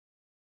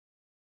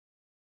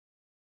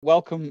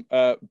Welcome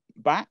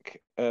back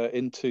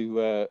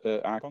into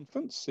our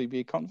conference,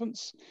 CBE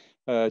conference.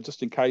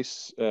 Just in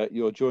case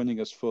you're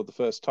joining us for the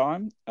first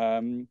time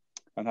and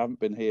haven't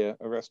been here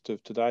the rest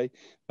of today,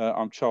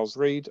 I'm Charles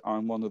Reed.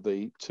 I'm one of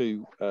the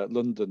two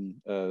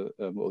London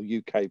or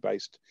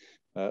UK-based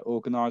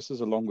organisers,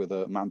 along with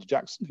Amanda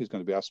Jackson, who's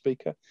going to be our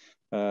speaker.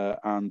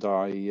 And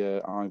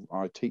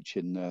I teach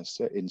in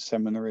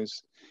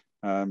seminaries.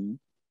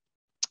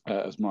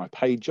 As my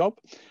paid job,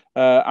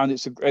 and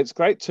it's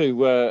great to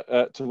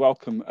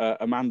welcome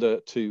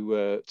Amanda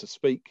to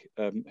speak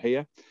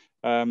here.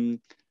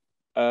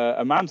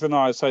 Amanda and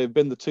I have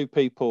been the two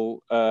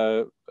people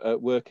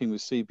working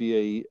with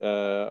CBE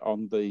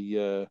on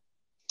the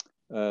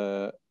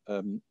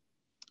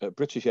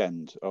British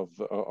end of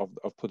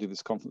putting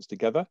this conference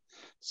together.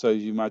 So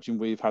you imagine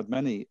we've had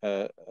many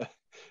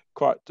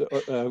quite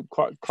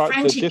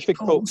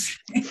difficult,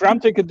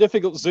 frantic and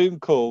difficult Zoom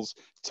calls,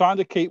 trying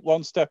to keep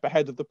one step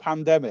ahead of the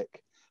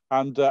pandemic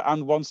and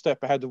one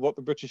step ahead of what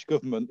the British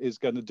government is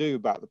going to do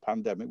about the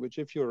pandemic, which,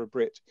 if you're a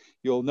Brit,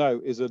 you'll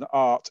know is an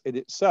art in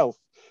itself,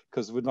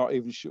 because we're not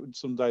even sure,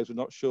 some days we're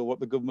not sure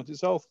what the government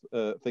itself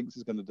thinks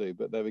is going to do.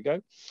 But there we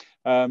go.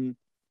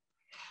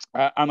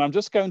 And I'm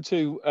just going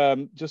to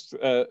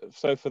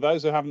so for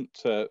those who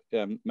haven't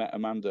met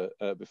Amanda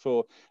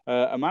before,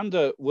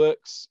 Amanda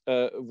works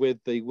with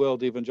the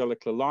World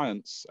Evangelical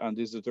Alliance and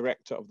is the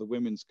director of the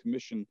Women's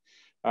Commission,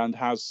 and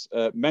has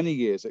many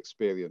years'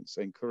 experience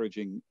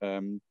encouraging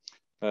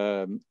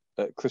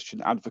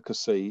Christian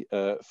advocacy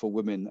for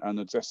women and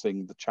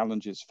addressing the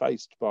challenges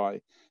faced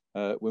by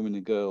women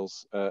and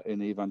girls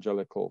in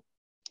evangelical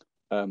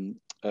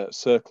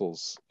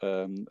circles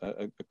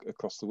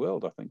across the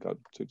world, I think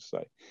I'd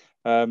say.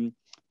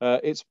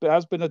 It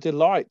has been a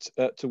delight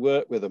to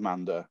work with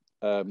Amanda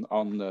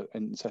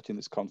in setting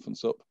this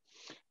conference up.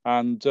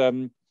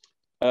 And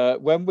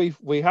when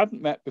we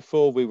hadn't met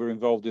before we were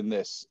involved in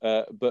this,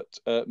 but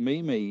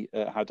Mimi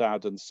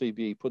Haddad and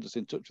CBE put us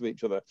in touch with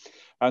each other.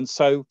 And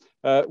so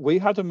we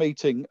had a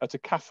meeting at a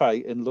cafe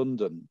in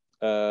London,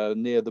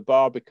 near the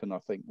Barbican, I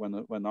think,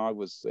 when I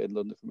was in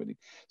London for a meeting.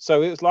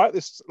 So it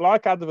was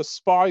like out of a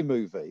spy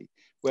movie,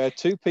 where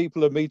two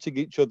people are meeting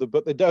each other,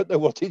 but they don't know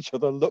what each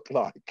other look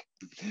like.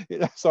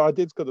 So I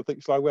did kind of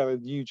think, shall I wear a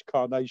huge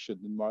carnation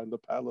in my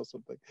lapel or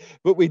something?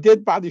 But we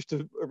did manage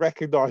to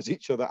recognise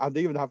each other and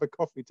even have a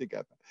coffee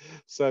together.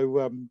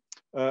 So,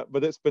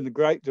 but it's been a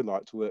great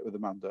delight to work with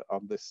Amanda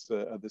on this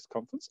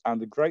conference,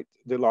 and a great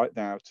delight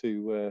now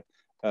to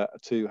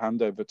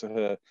hand over to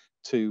her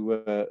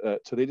to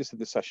lead us in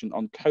this session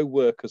on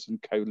co-workers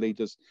and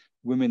co-leaders,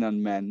 women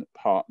and men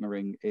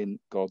partnering in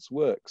God's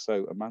work.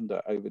 So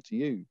Amanda, over to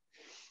you.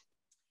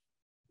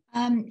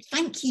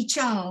 Thank you,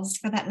 Charles,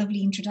 for that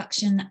lovely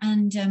introduction.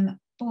 And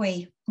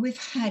boy,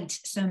 we've had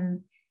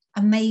some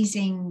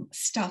amazing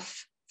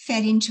stuff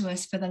fed into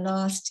us for the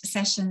last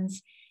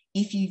sessions,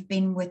 if you've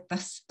been with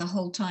us the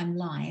whole time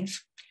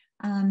live.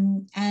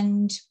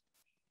 And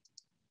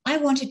I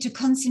wanted to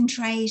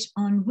concentrate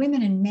on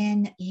women and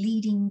men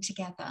leading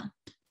together.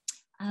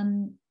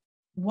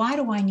 Why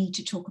do I need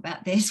to talk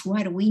about this?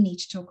 Why do we need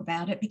to talk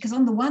about it? Because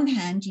on the one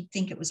hand, you'd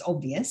think it was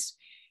obvious.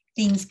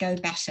 Things go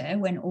better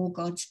when all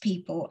God's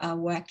people are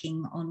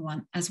working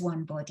on as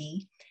one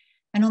body.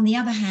 And on the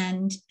other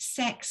hand,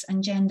 sex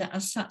and gender are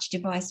such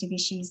divisive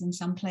issues in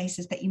some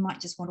places that you might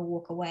just want to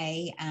walk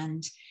away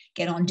and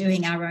get on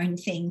doing our own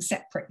thing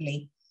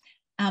separately,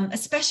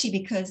 especially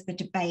because the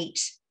debate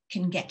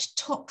can get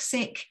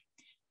toxic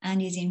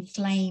and is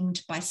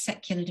inflamed by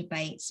secular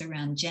debates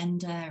around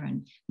gender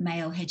and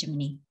male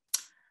hegemony.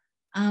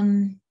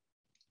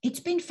 It's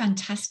been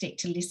fantastic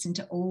to listen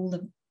to all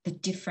the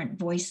different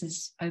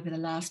voices over the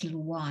last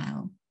little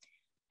while,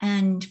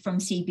 and from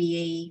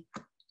CBE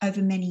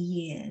over many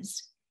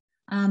years,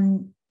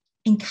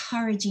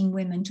 encouraging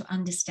women to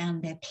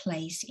understand their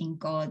place in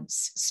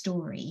God's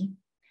story.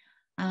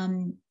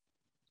 But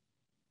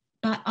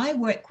I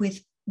work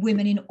with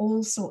women in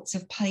all sorts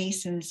of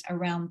places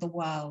around the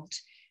world,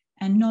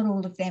 and not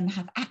all of them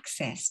have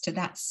access to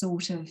that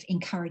sort of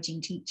encouraging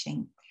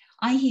teaching.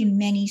 I hear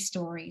many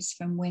stories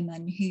from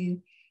women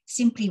who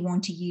simply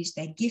want to use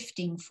their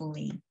gifting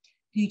fully,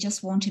 who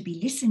just want to be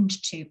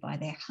listened to by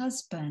their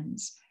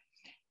husbands.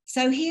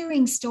 So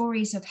hearing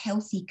stories of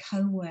healthy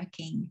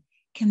co-working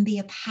can be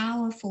a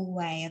powerful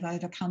way of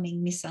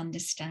overcoming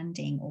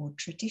misunderstanding or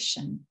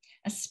tradition,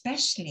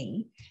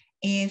 especially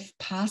if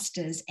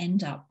pastors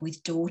end up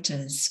with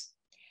daughters.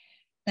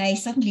 They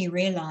suddenly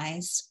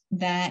realize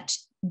that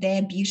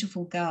their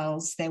beautiful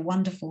girls, their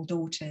wonderful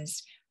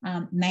daughters,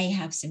 may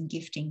have some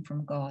gifting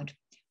from God.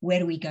 Where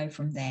do we go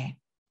from there?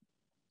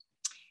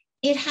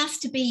 It has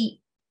to be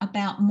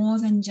about more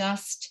than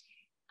just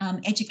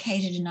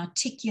educated and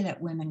articulate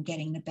women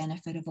getting the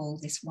benefit of all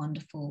this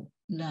wonderful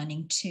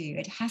learning too.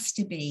 It has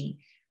to be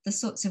the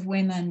sorts of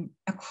women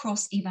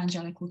across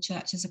evangelical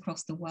churches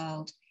across the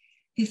world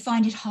who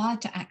find it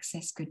hard to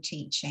access good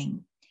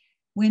teaching,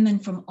 women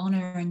from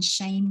honor and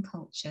shame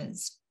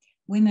cultures,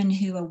 women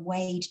who are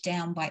weighed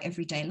down by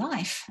everyday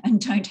life and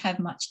don't have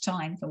much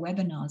time for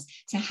webinars.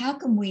 So how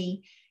can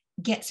we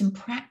get some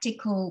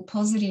practical,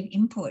 positive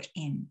input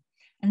in.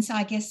 And so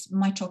I guess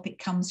my topic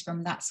comes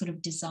from that sort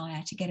of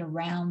desire to get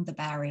around the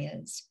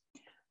barriers.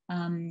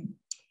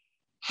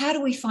 How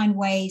do we find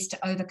ways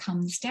to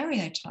overcome the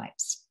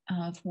stereotypes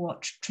of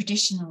what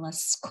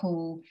traditionalists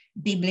call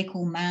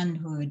biblical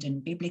manhood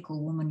and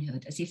biblical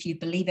womanhood, as if you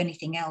believe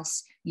anything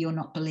else, you're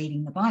not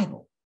believing the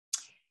Bible?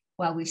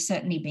 Well, we've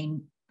certainly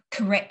been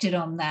corrected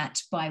on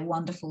that by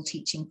wonderful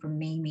teaching from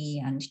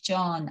Mimi and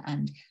John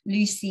and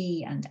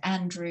Lucy and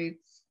Andrew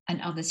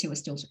and others who are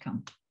still to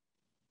come.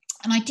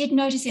 And I did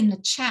notice in the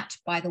chat,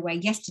 by the way,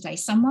 yesterday,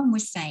 someone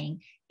was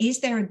saying, is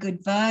there a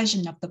good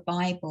version of the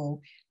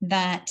Bible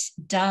that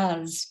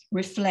does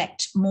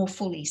reflect more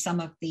fully some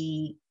of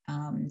the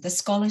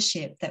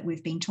scholarship that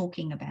we've been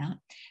talking about?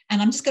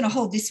 And I'm just going to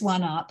hold this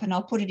one up and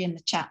I'll put it in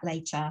the chat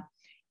later.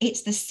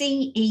 It's the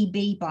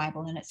CEB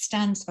Bible, and it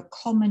stands for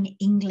Common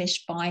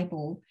English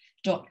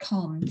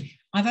Bible.com.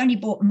 I've only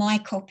bought my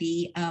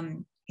copy,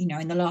 in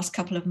the last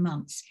couple of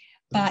months,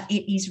 but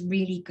it is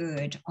really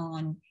good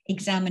on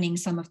examining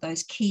some of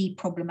those key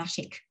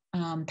problematic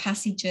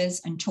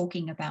passages and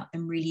talking about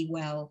them really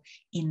well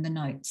in the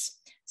notes.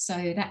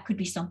 So that could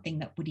be something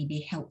that would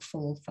be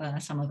helpful for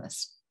some of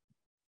us.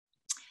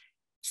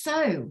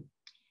 So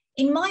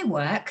in my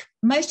work,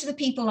 most of the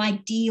people I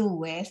deal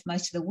with,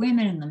 most of the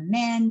women and the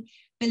men,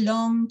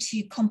 belong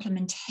to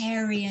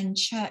complementarian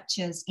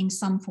churches in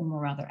some form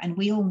or other. And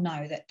we all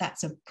know that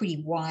that's a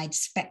pretty wide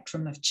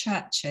spectrum of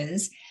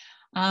churches.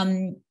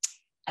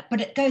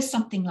 But it goes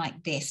something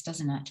like this,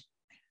 doesn't it?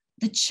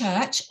 The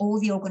church or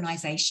the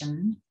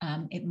organization,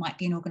 it might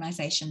be an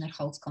organization that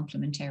holds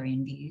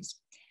complementarian views,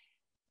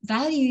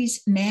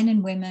 values men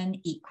and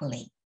women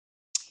equally.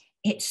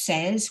 It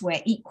says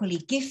we're equally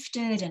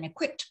gifted and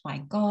equipped by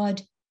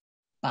God,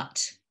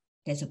 but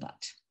there's a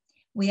but.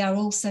 We are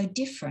also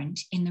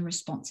different in the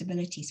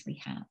responsibilities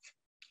we have.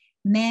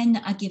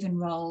 Men are given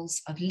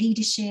roles of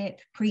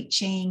leadership,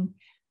 preaching,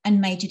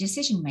 and major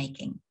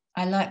decision-making.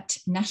 I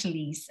liked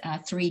Natalie's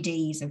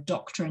 3Ds of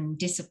doctrine,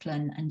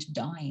 discipline, and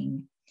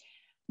dying.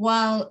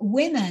 While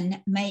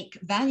women make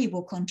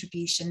valuable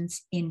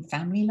contributions in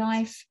family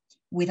life,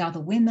 with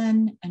other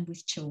women, and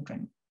with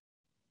children.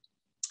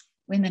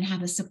 Women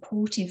have a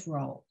supportive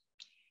role.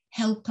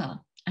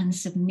 Helper and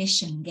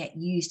submission get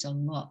used a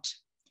lot.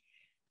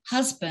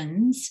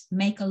 Husbands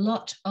make a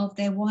lot of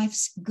their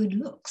wife's good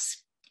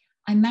looks.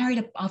 I'm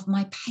married of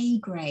my pay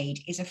grade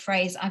is a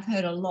phrase I've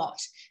heard a lot,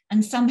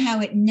 and somehow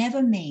it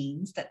never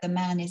means that the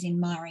man is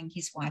admiring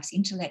his wife's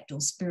intellect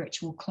or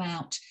spiritual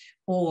clout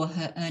or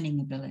her earning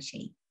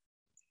ability.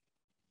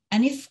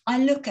 And if I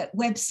look at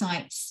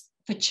websites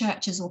for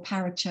churches or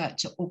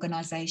parachurch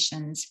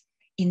organizations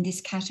in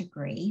this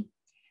category,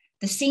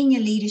 the senior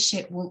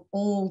leadership will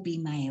all be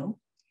male.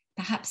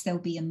 Perhaps there'll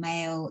be a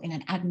male in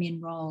an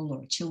admin role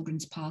or a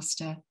children's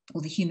pastor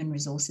or the human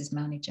resources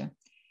manager.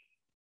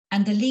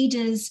 And the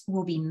leaders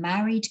will be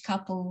married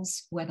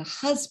couples where the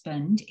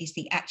husband is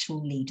the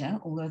actual leader,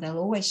 although they'll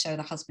always show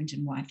the husband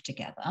and wife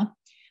together,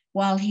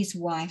 while his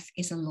wife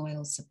is a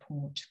loyal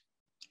support.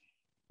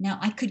 Now,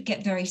 I could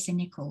get very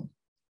cynical.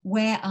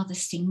 Where are the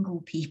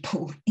single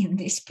people in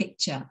this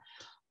picture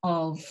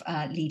of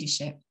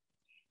leadership?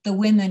 The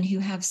women who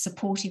have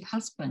supportive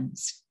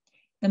husbands,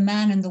 the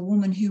man and the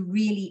woman who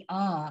really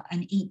are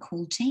an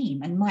equal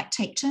team and might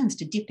take turns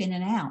to dip in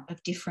and out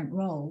of different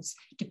roles,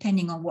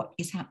 depending on what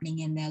is happening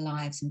in their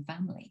lives and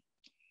family.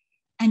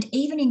 And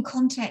even in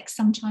contexts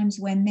sometimes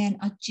where men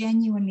are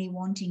genuinely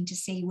wanting to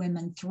see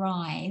women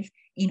thrive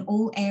in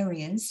all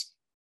areas,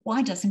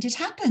 why doesn't it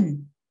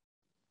happen?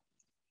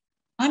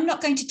 I'm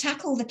not going to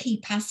tackle the key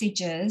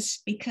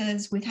passages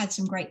because we've had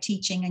some great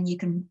teaching and you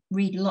can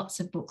read lots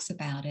of books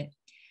about it.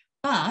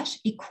 But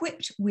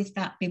equipped with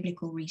that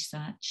biblical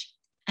research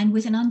and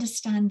with an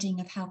understanding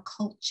of how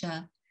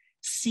culture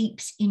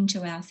seeps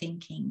into our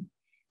thinking,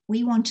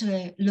 we want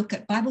to look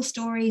at Bible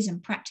stories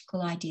and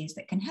practical ideas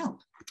that can help.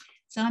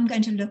 So I'm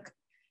going to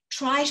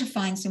try to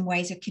find some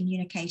ways of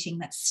communicating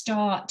that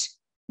start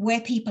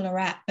where people are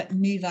at, but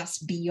move us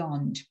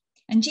beyond.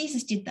 And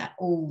Jesus did that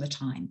all the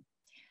time.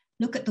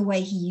 Look at the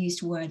way he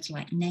used words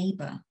like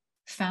neighbor,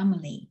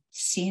 family,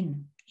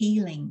 sin,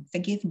 healing,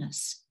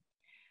 forgiveness.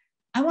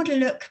 I want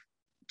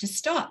to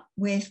start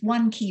with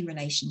one key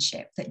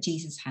relationship that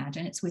Jesus had,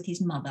 and it's with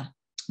his mother,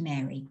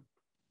 Mary.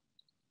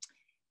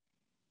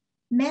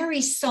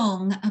 Mary's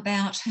song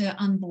about her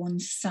unborn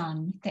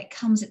son that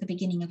comes at the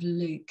beginning of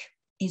Luke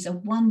is a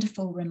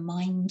wonderful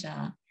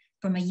reminder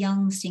from a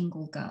young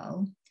single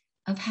girl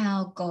of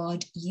how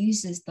God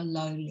uses the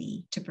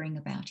lowly to bring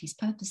about his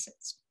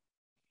purposes.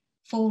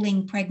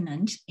 Falling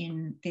pregnant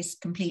in this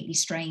completely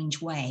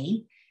strange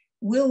way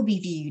will be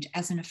viewed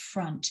as an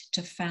affront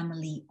to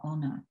family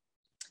honor.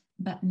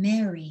 But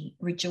Mary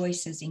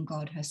rejoices in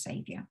God, her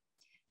Savior,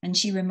 and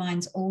she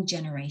reminds all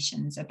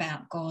generations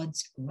about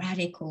God's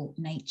radical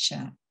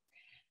nature.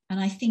 And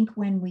I think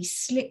when we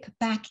slip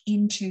back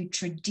into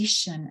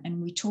tradition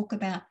and we talk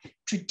about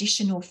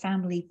traditional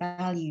family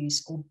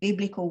values or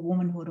biblical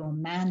womanhood or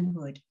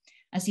manhood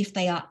as if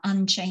they are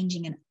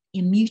unchanging and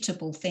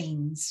immutable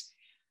things,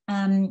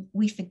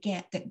 we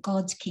forget that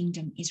God's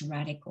kingdom is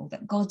radical,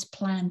 that God's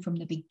plan from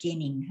the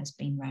beginning has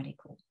been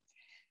radical.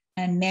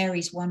 And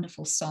Mary's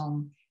wonderful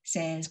song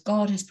says,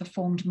 God has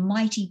performed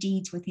mighty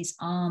deeds with his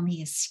arm. He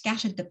has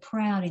scattered the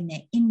proud in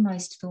their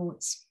inmost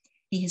thoughts.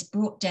 He has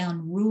brought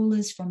down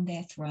rulers from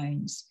their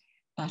thrones,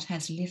 but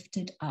has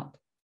lifted up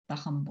the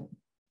humble.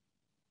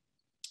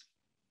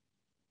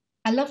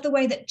 I love the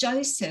way that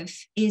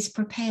Joseph is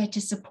prepared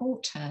to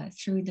support her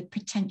through the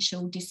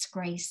potential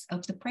disgrace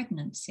of the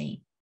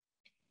pregnancy.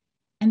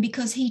 And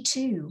because he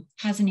too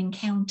has an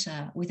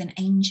encounter with an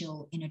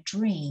angel in a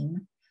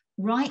dream,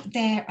 right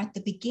there at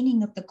the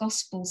beginning of the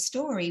gospel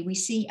story, we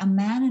see a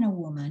man and a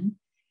woman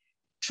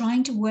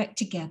trying to work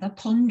together,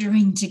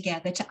 pondering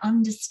together to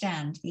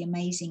understand the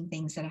amazing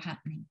things that are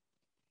happening.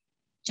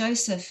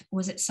 Joseph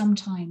was at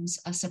sometimes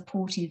a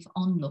supportive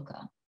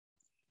onlooker.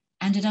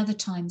 And at other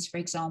times, for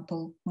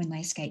example, when they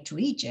escaped to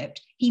Egypt,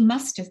 he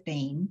must have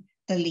been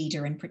the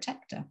leader and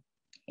protector.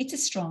 It's a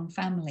strong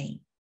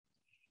family.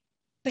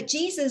 But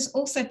Jesus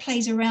also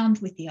plays around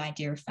with the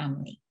idea of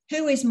family.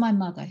 Who is my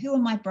mother? Who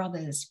are my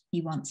brothers?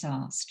 He once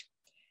asked.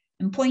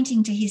 And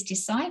pointing to his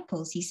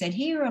disciples, he said,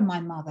 here are my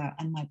mother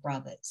and my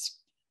brothers.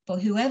 For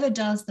whoever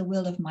does the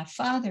will of my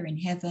Father in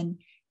heaven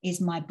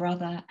is my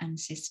brother and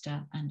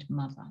sister and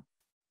mother.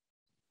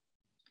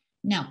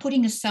 Now,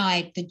 putting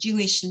aside the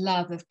Jewish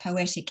love of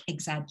poetic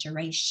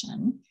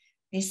exaggeration,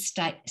 this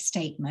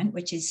statement,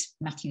 which is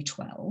Matthew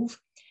 12,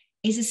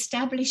 is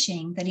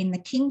establishing that in the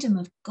kingdom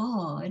of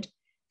God,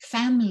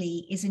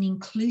 family is an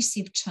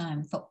inclusive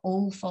term for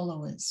all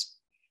followers,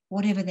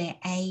 whatever their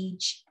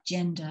age,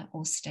 gender,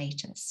 or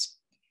status.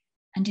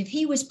 And if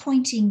he was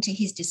pointing to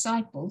his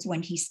disciples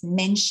when he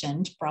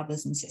mentioned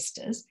brothers and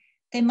sisters,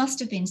 there must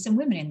have been some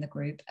women in the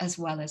group as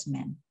well as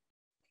men.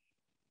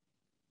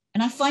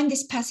 And I find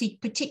this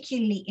passage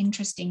particularly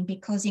interesting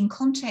because in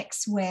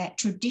contexts where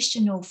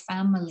traditional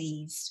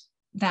families'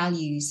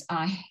 values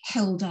are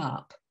held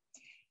up,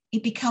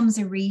 it becomes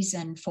a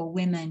reason for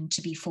women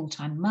to be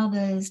full-time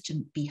mothers,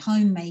 to be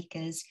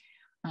homemakers,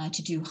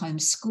 to do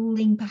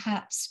homeschooling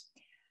perhaps.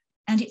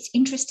 And it's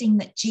interesting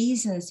that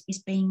Jesus is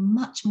being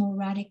much more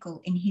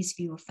radical in his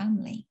view of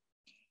family.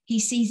 He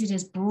sees it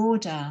as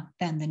broader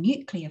than the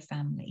nuclear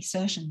family,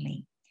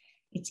 certainly.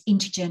 It's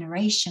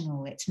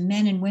intergenerational. It's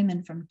men and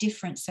women from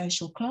different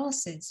social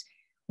classes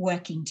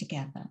working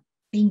together,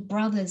 being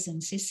brothers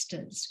and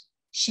sisters,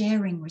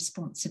 sharing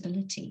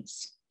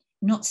responsibilities,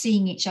 not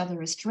seeing each other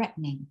as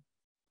threatening.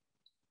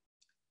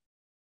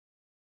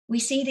 We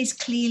see this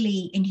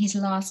clearly in his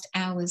last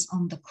hours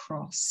on the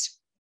cross.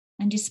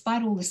 And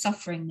despite all the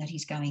suffering that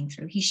he's going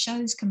through, he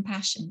shows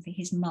compassion for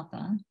his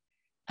mother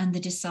and the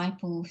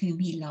disciple whom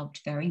he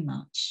loved very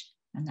much,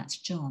 and that's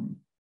John.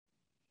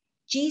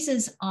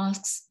 Jesus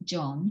asks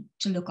John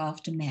to look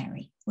after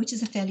Mary, which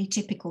is a fairly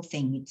typical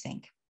thing, you'd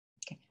think.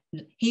 Okay.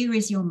 Here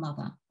is your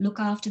mother. Look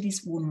after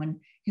this woman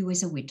who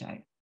is a widow.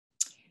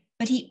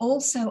 But he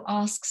also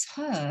asks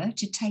her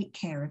to take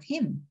care of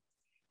him.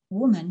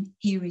 Woman,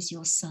 here is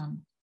your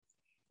son.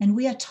 And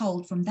we are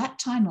told from that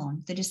time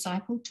on, the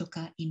disciple took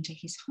her into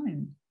his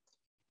home.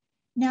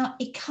 Now,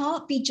 it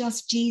can't be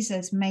just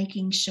Jesus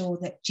making sure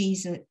that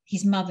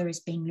his mother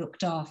is being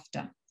looked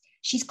after.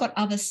 She's got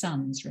other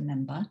sons,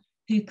 remember,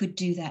 who could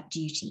do that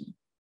duty.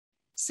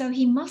 So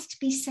he must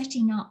be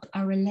setting up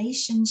a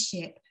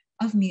relationship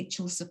of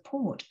mutual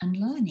support and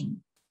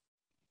learning.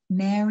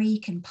 Mary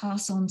can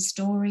pass on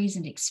stories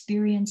and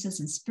experiences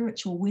and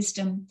spiritual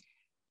wisdom,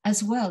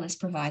 as well as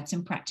provide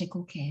some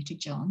practical care to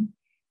John,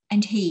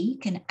 and he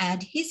can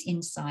add his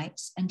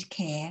insights and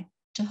care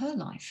to her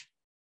life.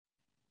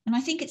 And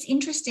I think it's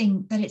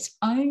interesting that it's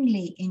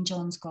only in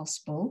John's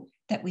gospel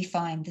that we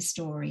find the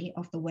story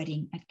of the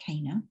wedding at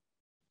Cana.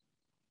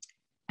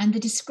 And the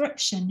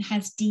description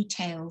has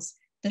details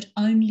that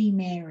only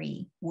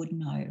Mary would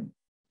know.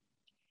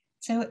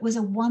 So it was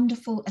a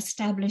wonderful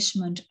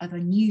establishment of a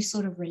new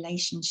sort of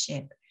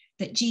relationship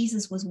that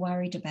Jesus was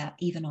worried about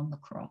even on the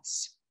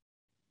cross.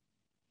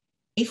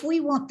 If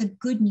we want the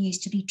good news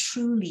to be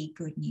truly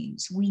good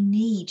news, we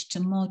need to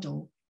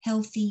model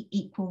healthy,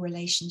 equal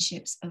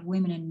relationships of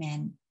women and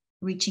men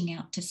reaching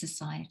out to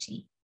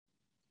society.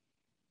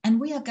 And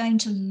we are going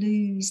to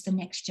lose the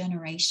next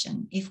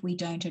generation if we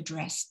don't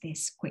address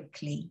this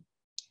quickly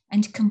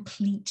and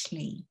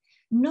completely,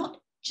 not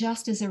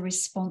just as a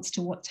response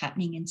to what's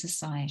happening in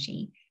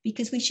society,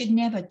 because we should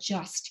never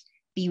just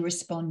be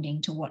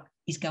responding to what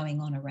is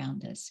going on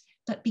around us,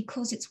 but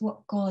because it's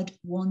what God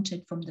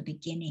wanted from the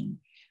beginning.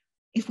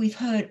 If we've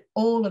heard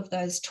all of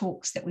those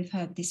talks that we've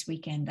heard this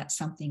weekend, that's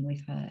something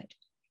we've heard.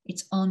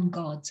 It's on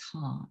God's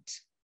heart.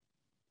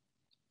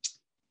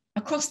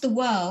 Across the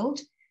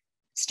world,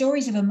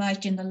 stories have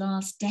emerged in the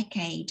last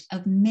decade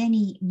of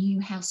many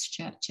new house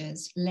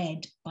churches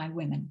led by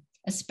women,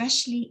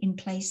 especially in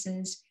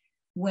places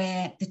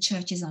where the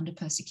church is under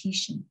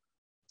persecution.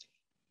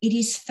 It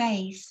is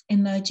faith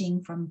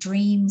emerging from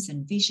dreams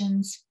and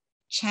visions,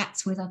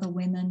 chats with other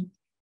women,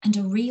 and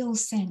a real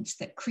sense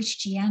that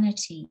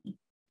Christianity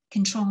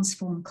can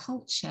transform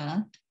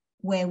culture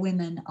where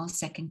women are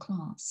second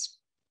class.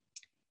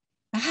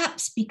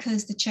 Perhaps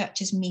because the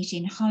churches meet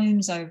in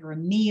homes over a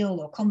meal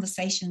or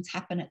conversations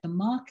happen at the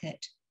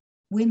market,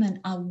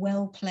 women are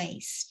well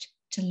placed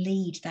to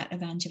lead that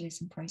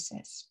evangelism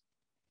process.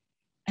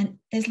 And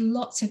there's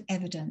lots of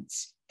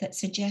evidence that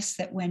suggests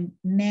that when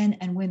men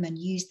and women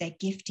use their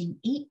gifting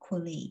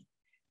equally,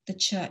 the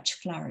church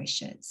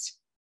flourishes.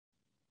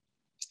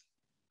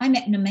 I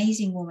met an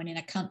amazing woman in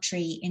a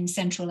country in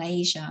Central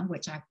Asia,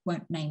 which I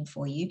won't name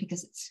for you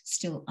because it's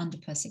still under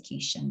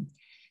persecution.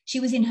 She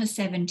was in her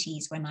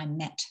 70s when I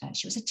met her.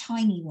 She was a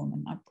tiny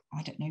woman,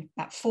 I don't know,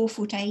 about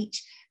 4'8",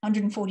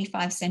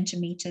 145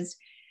 centimeters.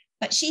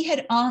 But she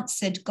had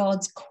answered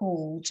God's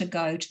call to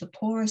go to the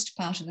poorest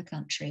part of the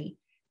country,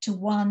 to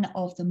one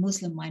of the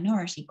Muslim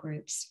minority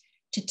groups,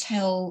 to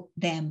tell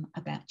them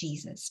about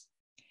Jesus.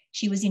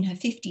 She was in her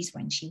 50s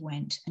when she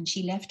went, and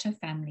she left her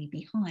family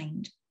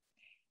behind.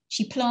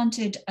 She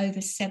planted over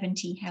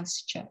 70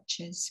 house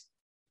churches.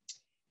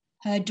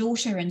 Her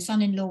daughter and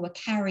son-in-law were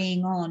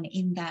carrying on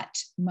in that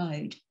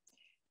mode,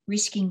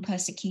 risking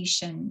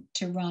persecution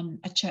to run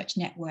a church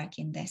network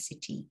in their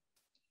city.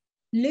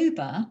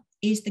 Luba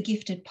is the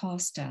gifted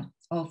pastor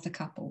of the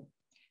couple,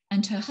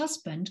 and her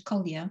husband,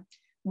 Kyria,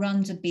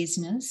 runs a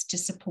business to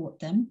support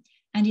them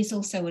and is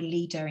also a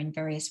leader in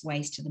various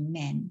ways to the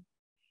men.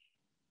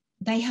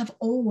 They have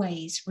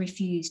always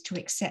refused to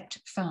accept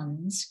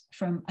funds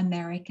from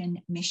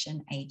American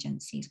mission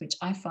agencies, which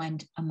I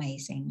find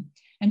amazing.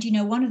 And you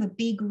know, one of the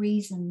big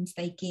reasons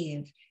they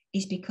give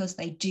is because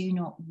they do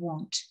not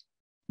want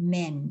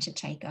men to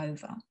take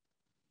over.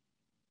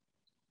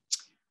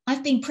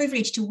 I've been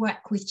privileged to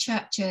work with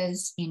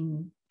churches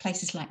in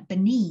places like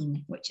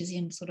Benin, which is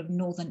in sort of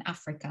northern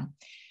Africa,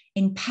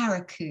 in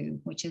Parakou,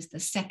 which is the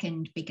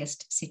second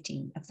biggest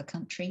city of the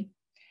country.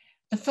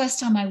 The first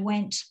time I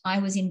went, I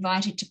was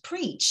invited to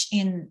preach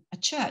in a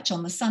church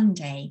on the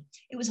Sunday.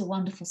 It was a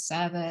wonderful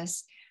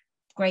service,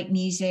 great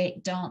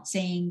music,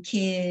 dancing,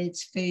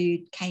 kids,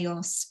 food,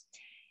 chaos.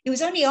 It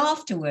was only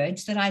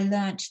afterwards that I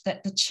learnt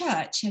that the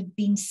church had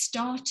been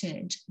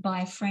started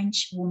by a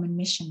French woman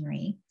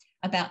missionary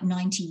about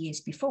 90 years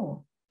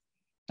before.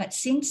 But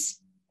since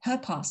her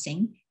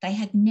passing, they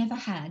had never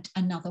had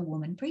another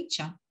woman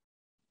preacher.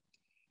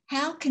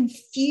 How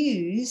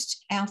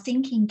confused our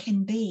thinking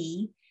can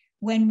be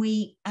when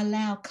we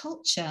allow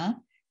culture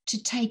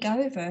to take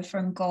over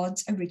from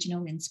God's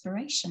original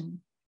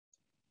inspiration.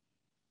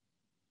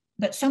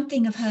 But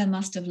something of her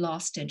must have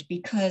lasted,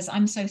 because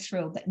I'm so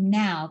thrilled that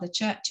now the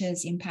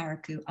churches in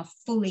Parakou are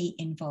fully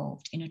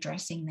involved in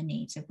addressing the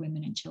needs of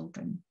women and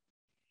children.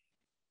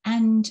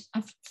 And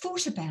I've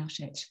thought about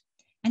it,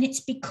 and it's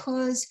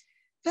because,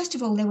 first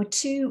of all, there were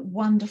two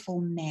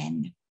wonderful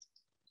men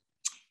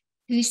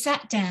who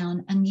sat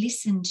down and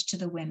listened to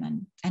the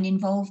women and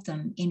involved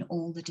them in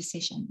all the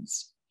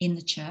decisions in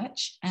the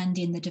church and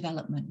in the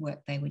development work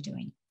they were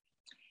doing.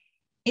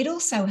 It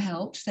also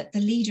helped that the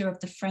leader of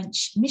the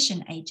French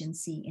mission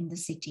agency in the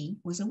city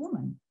was a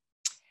woman,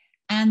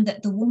 and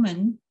that the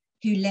woman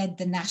who led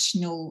the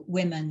national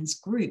women's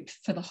group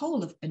for the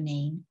whole of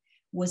Benin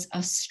was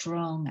a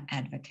strong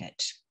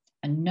advocate,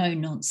 a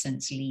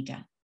no-nonsense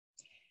leader.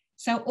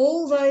 So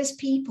all those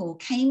people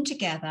came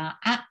together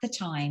at the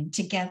time,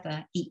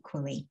 together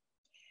equally.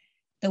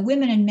 The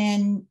women and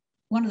men,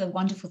 one of the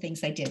wonderful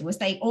things they did was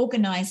they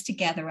organized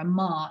together a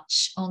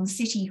march on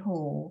City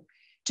Hall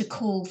to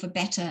call for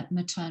better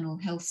maternal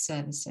health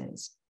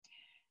services.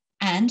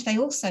 And they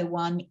also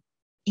won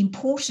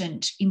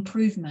important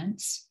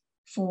improvements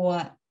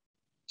for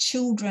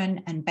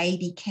children and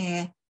baby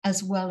care,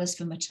 as well as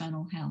for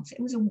maternal health. It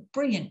was a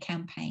brilliant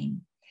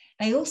campaign.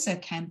 They also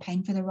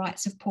campaigned for the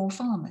rights of poor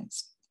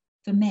farmers,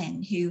 for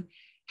men who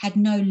had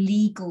no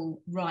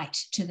legal right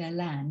to their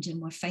land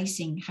and were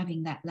facing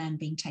having that land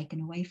being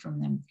taken away from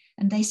them.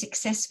 And they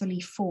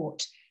successfully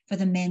fought for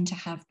the men to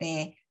have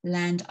their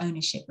land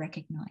ownership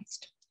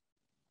recognized.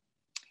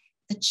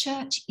 The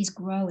church is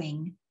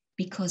growing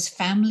because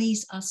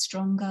families are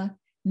stronger,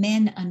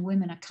 men and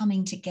women are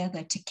coming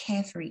together to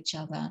care for each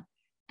other,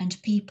 and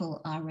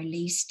people are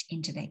released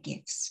into their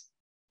gifts.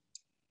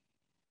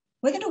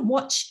 We're going to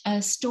watch a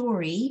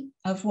story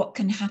of what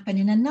can happen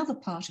in another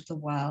part of the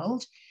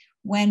world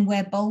when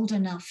we're bold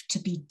enough to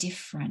be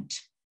different.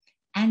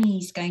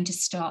 Annie's going to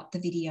start the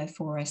video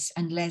for us,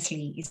 and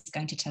Leslie is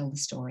going to tell the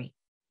story.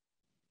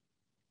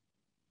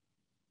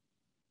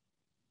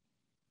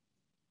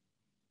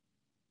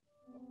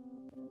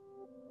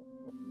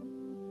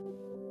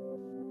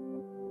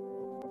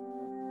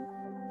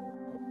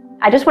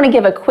 I just want to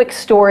give a quick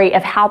story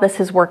of how this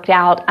has worked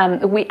out.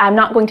 I'm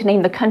not going to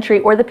name the country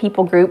or the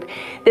people group.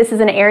 This is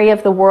an area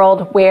of the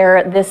world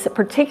where this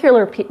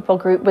particular people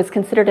group was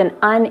considered an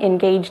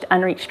unengaged,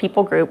 unreached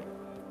people group.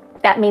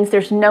 That means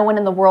there's no one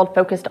in the world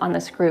focused on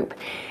this group.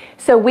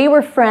 So we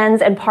were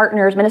friends and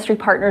partners, ministry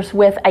partners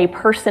with a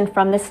person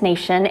from this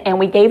nation, and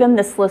we gave him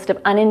this list of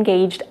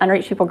unengaged,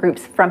 unreached people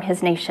groups from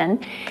his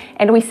nation.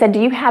 And we said, do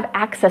you have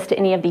access to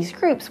any of these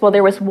groups? Well,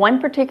 there was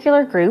one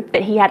particular group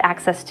that he had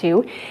access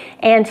to,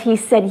 and he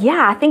said,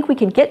 yeah, I think we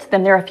could get to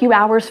them. They're a few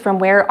hours from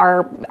where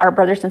our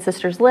brothers and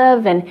sisters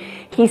live. And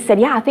he said,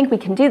 yeah, I think we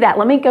can do that.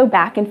 Let me go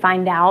back and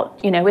find out,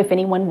 if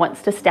anyone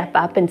wants to step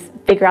up and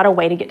figure out a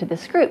way to get to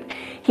this group.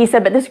 He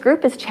said, but this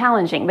group is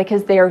challenging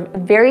because they're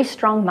very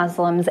strong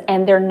Muslims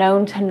and they're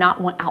known to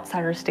not want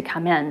outsiders to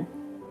come in.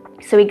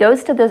 So he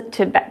goes to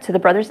the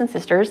brothers and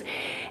sisters,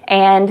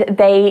 and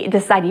they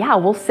decide, yeah,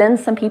 we'll send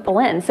some people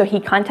in. So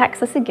he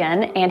contacts us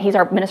again, and he's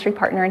our ministry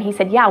partner, and he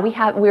said, yeah,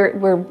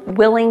 we're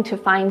willing to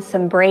find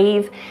some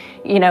brave,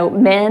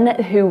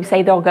 men who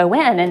say they'll go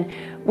in. And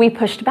we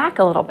pushed back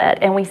a little bit,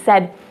 and we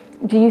said,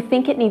 do you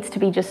think it needs to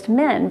be just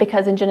men?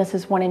 Because in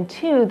Genesis 1 and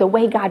 2, the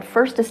way God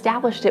first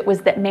established it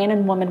was that man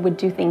and woman would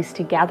do things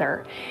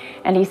together.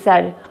 And he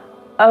said,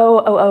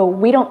 oh,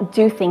 we don't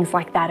do things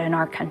like that in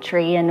our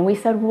country. And we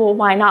said, well,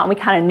 why not? And we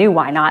kind of knew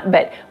why not,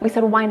 but we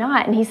said, why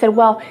not? And he said,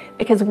 well,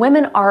 because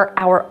women are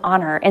our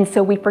honor, and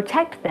so we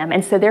protect them.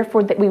 And so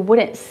therefore that we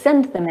wouldn't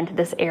send them into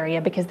this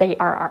area because they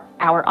are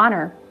our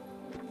honor.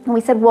 And we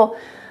said, well,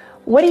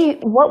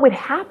 what would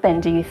happen,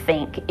 do you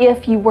think,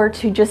 if you were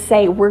to just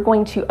say, we're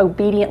going to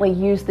obediently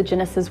use the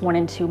Genesis 1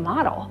 and 2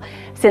 model,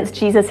 since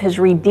Jesus has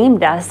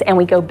redeemed us and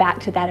we go back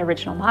to that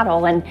original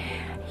model? And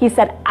he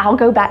said, I'll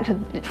go back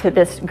to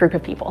this group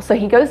of people. So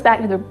he goes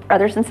back to the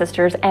brothers and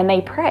sisters and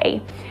they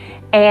pray.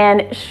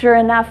 And sure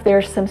enough,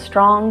 there's some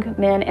strong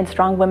men and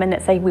strong women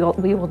that say, we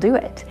will do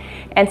it.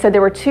 And so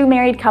there were 2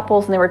 married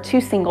couples and there were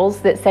 2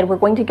 singles that said, we're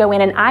going to go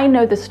in. And I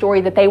know the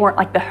story that they weren't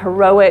like the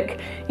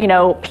heroic,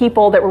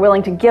 people that were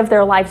willing to give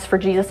their lives for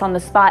Jesus on the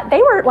spot.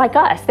 They were like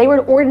us. They were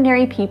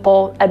ordinary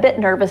people, a bit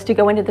nervous to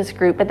go into this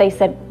group, but they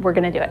said, we're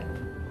going to do it.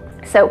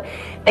 So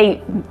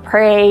they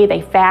pray,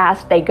 they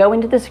fast, they go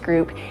into this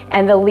group,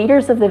 and the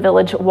leaders of the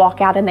village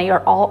walk out and they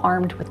are all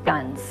armed with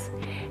guns.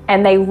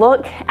 And they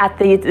look at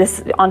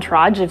this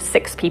entourage of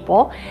 6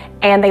 people,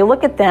 and they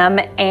look at them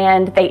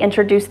and they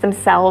introduce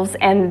themselves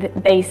and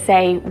they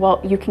say,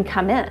 well, you can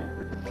come in.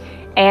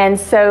 And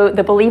so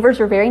the believers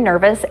are very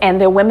nervous,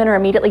 and the women are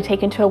immediately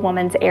taken to a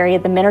woman's area.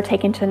 The men are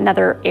taken to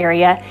another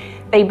area.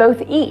 They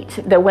both eat.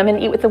 The women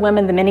eat with the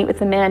women, the men eat with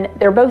the men.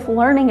 They're both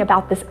learning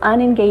about this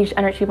unengaged,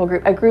 unreached people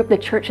group, a group the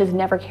church has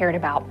never cared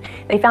about.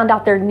 They found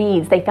out their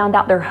needs. They found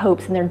out their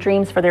hopes and their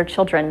dreams for their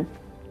children.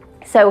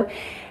 So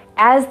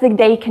as the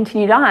day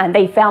continued on,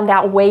 they found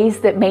out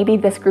ways that maybe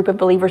this group of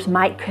believers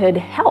could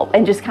help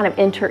and just kind of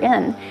enter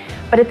in.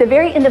 But at the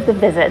very end of the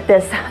visit,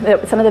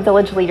 some of the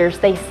village leaders,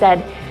 they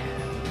said,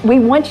 we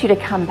want you to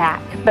come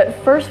back, but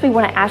first we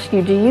want to ask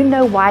you, do you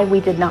know why we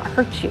did not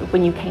hurt you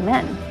when you came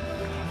in?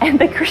 And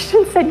the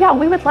Christian said, yeah,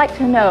 we would like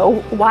to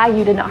know why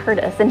you did not hurt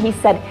us. And he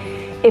said,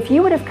 if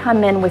you would have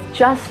come in with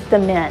just the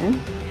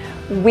men,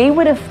 we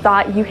would have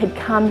thought you had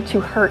come to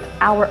hurt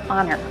our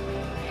honor.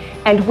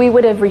 And we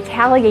would have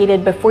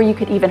retaliated before you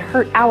could even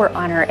hurt our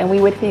honor, and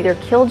we would have either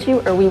killed you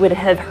or we would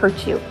have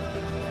hurt you.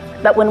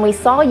 But when we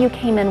saw you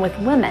came in with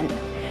women,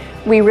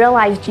 we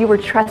realized you were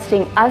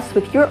trusting us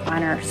with your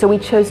honor, so we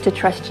chose to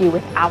trust you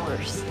with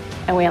ours,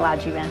 and we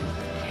allowed you in.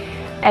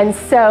 And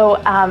so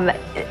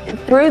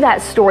through that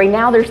story,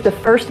 now there's the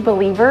first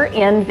believer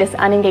in this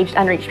unengaged,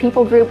 unreached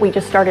people group. We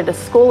just started a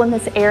school in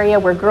this area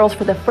where girls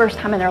for the first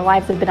time in their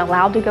lives have been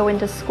allowed to go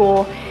into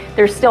school.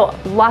 There's still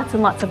lots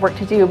and lots of work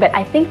to do, but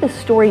I think the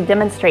story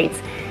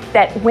demonstrates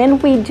that when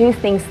we do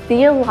things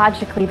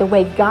theologically the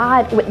way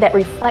that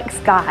reflects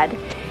God,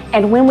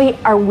 and when we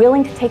are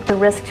willing to take the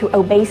risk to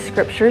obey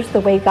scriptures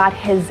the way God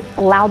has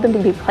allowed them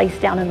to be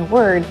placed down in the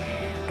Word,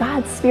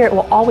 God's Spirit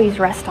will always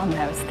rest on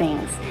those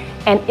things.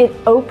 And it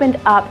opened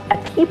up a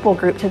people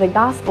group to the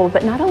gospel,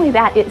 but not only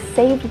that, it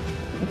saved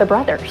the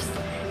brothers.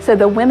 So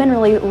the women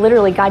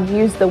literally, God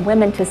used the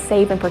women to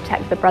save and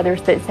protect the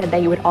brothers that said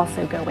they would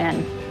also go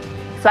in.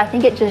 So I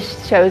think it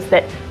just shows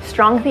that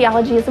strong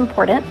theology is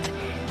important,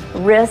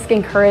 risk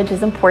and courage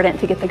is important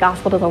to get the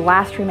gospel to the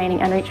last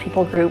remaining unreached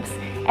people groups,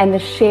 and the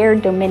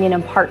shared dominion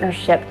and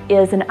partnership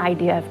is an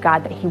idea of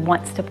God that He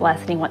wants to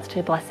bless, and He wants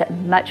to bless it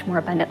much more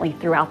abundantly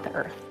throughout the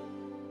earth.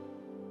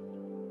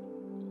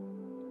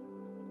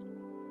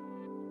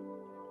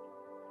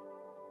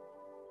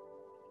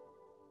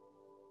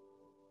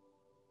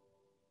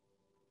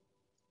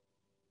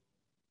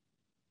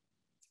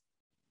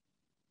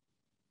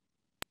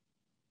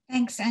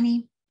 Thanks,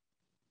 Annie.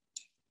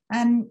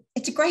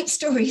 It's a great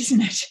story,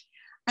 isn't it?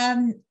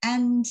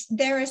 And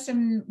there are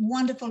some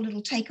wonderful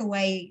little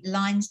takeaway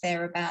lines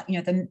there about,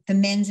 the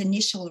men's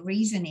initial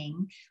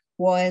reasoning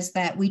was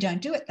that we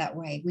don't do it that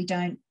way. We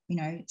don't,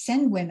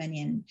 send women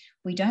in.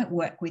 We don't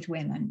work with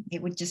women.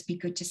 It would just be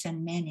good to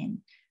send men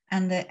in.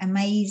 And the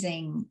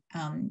amazing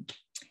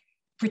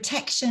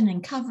protection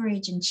and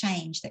coverage and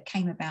change that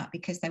came about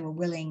because they were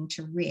willing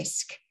to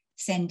risk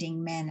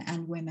sending men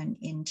and women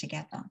in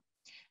together.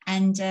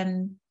 And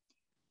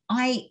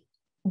I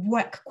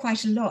work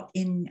quite a lot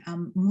in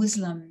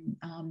Muslim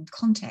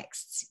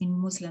contexts, in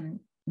Muslim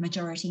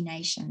majority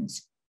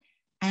nations.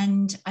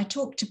 And I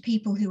talk to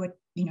people who are,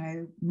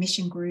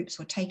 mission groups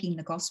or taking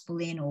the gospel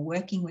in or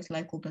working with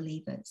local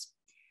believers.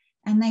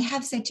 And they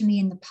have said to me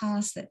in the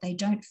past that they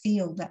don't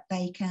feel that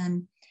they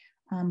can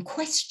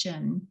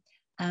question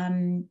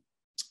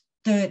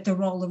the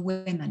role of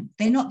women.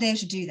 They're not there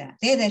to do that.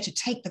 They're there to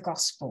take the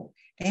gospel.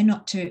 They're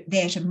not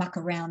there to muck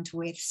around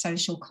with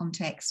social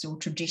context or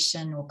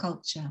tradition or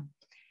culture.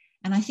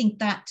 And I think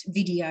that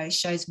video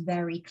shows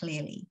very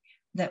clearly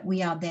that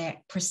we are there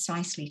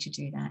precisely to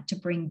do that, to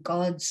bring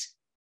God's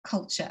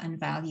culture and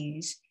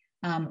values,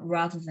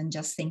 rather than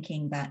just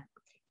thinking that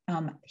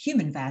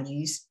human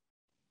values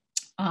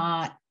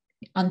are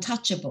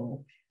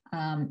untouchable,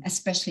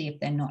 especially if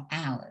they're not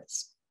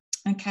ours.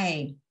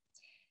 Okay.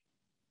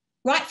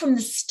 Right from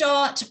the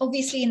start,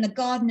 obviously in the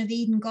Garden of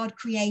Eden, God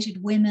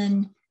created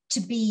women to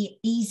be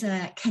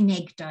Isa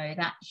Kenegdo,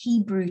 that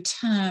Hebrew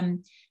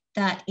term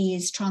that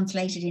is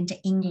translated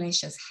into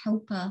English as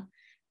helper,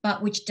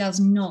 but which does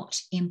not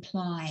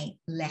imply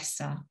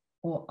lesser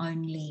or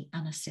only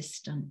an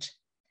assistant.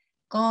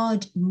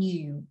 God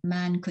knew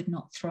man could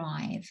not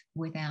thrive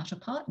without a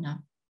partner.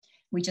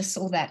 We just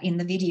saw that in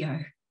the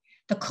video.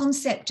 The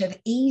concept of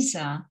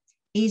Isa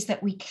is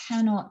that we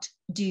cannot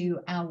do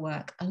our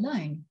work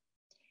alone.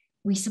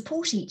 We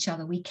support each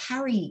other, we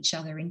carry each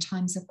other in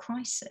times of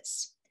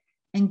crisis.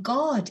 And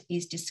God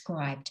is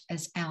described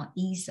as our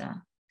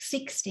Isa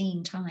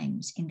 16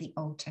 times in the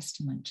Old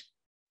Testament.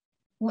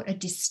 What a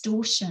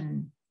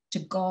distortion to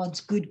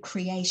God's good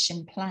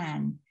creation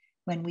plan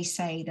when we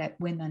say that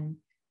women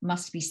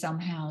must be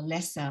somehow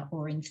lesser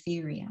or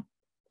inferior.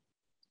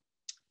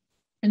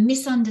 The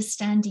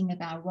misunderstanding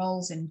of our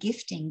roles and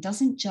gifting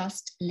doesn't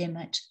just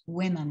limit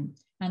women.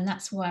 And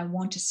that's why I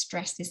want to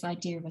stress this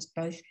idea of us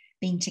both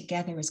being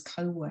together as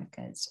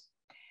co-workers.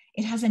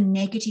 It has a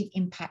negative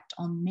impact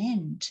on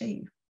men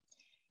too.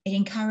 It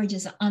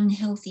encourages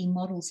unhealthy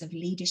models of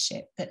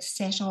leadership that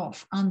set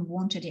off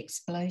unwanted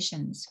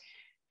explosions.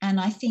 And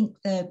I think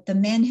the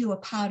men who are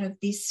part of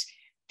this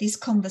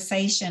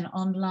conversation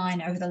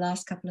online over the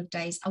last couple of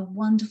days are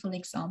wonderful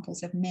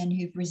examples of men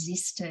who've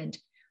resisted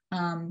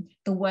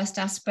the worst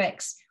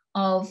aspects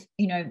of,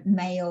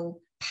 male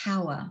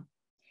power.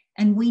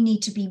 And we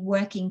need to be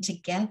working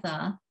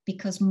together,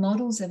 because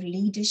models of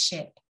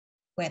leadership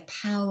where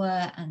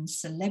power and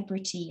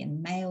celebrity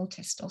and male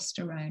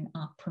testosterone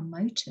are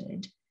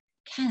promoted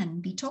can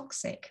be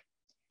toxic.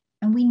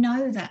 And we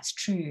know that's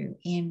true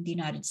in the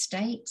United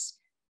States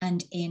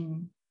and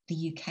in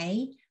the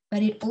UK,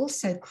 but it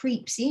also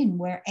creeps in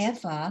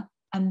wherever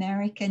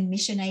American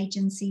mission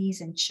agencies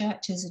and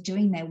churches are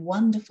doing their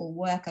wonderful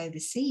work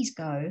overseas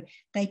go,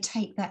 they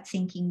take that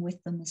thinking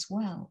with them as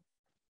well.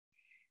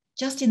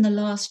 Just in the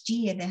last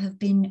year, there have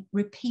been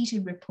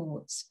repeated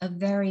reports of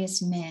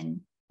various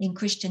men in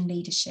Christian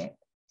leadership,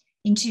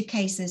 in 2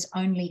 cases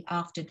only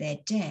after their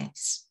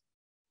deaths,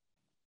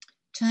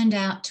 turned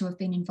out to have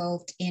been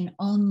involved in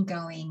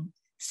ongoing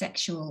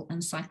sexual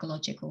and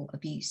psychological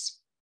abuse.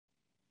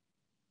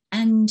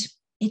 And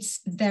it's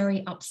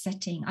very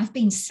upsetting. I've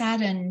been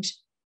saddened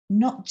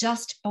not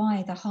just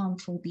by the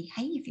harmful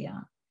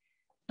behavior,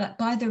 but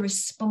by the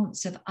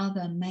response of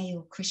other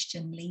male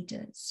Christian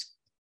leaders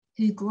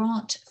who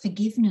grant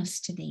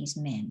forgiveness to these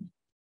men,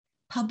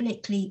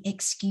 publicly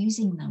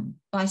excusing them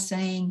by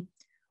saying,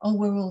 oh,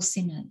 we're all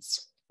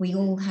sinners. We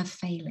all have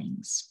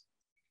failings.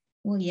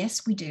 Well,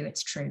 yes, we do.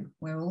 It's true.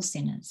 We're all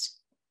sinners.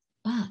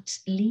 But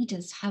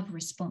leaders have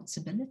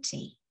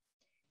responsibility.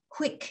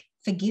 Quick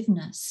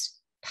forgiveness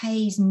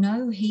pays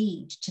no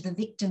heed to the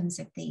victims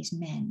of these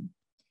men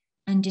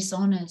and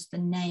dishonors the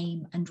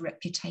name and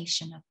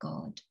reputation of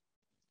God.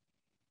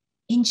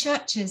 In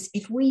churches,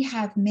 if we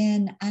have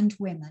men and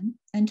women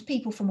and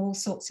people from all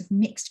sorts of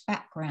mixed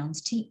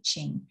backgrounds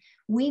teaching,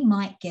 we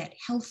might get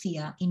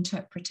healthier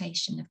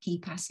interpretation of key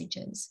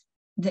passages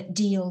that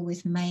deal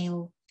with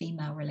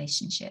male-female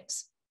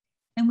relationships.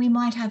 And we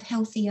might have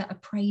healthier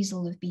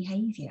appraisal of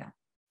behavior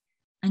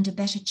and a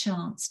better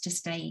chance to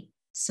stay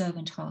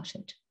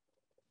servant-hearted.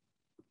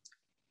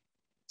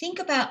 Think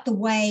about the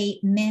way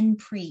men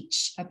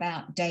preach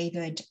about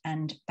David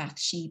and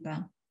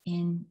Bathsheba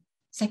in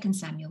 2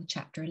 Samuel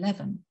chapter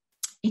 11.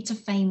 It's a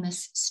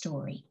famous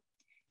story.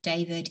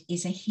 David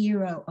is a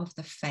hero of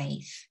the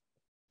faith.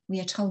 We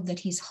are told that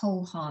his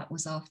whole heart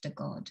was after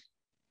God.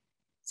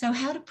 So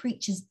how do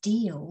preachers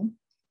deal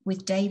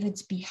with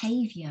David's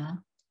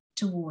behavior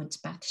towards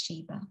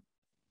Bathsheba?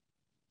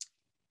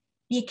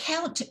 The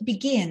account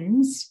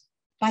begins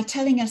by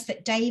telling us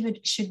that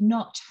David should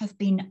not have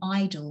been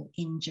idle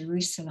in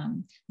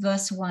Jerusalem.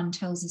 Verse 1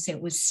 tells us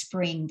it was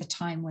spring, the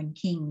time when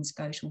kings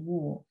go to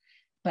war.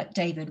 But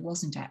David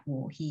wasn't at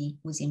war, he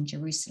was in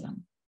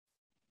Jerusalem.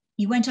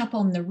 He went up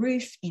on the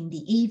roof in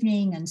the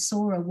evening and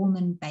saw a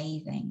woman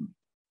bathing.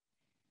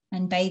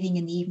 And bathing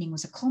in the evening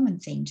was a common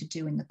thing to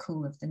do in the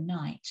cool of the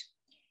night.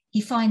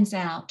 He finds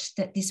out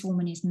that this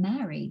woman is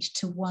married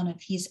to one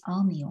of his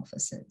army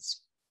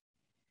officers.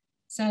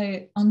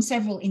 So on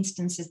several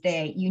instances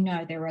there,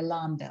 there are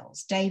alarm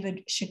bells.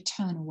 David should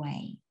turn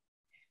away,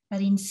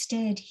 but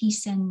instead he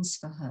sends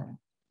for her.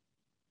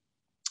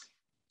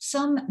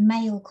 Some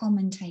male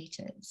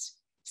commentators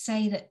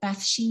say that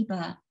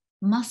Bathsheba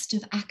must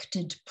have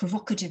acted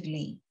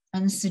provocatively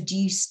and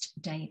seduced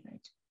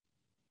David.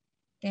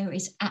 There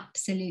is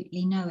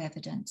absolutely no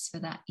evidence for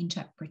that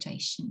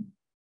interpretation.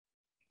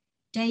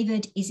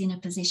 David is in a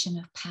position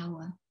of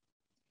power.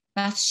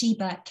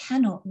 Bathsheba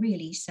cannot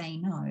really say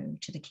no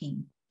to the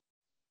king.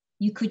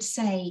 You could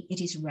say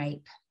it is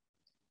rape,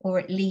 or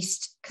at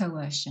least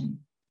coercion.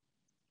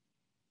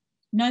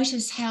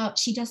 Notice how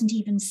she doesn't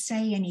even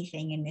say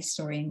anything in this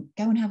story, and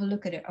go and have a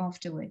look at it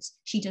afterwards.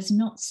 She does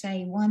not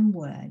say one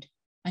word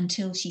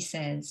until she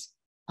says,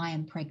 I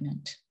am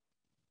pregnant.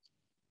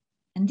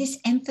 And this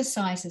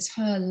emphasizes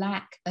her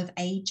lack of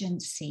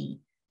agency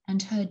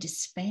and her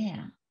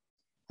despair.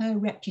 Her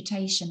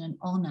reputation and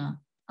honor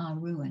are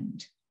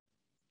ruined.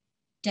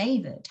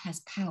 David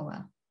has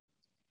power,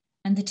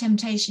 and the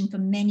temptation for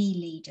many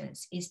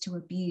leaders is to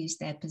abuse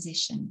their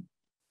position.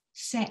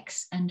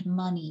 Sex and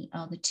money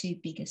are the two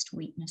biggest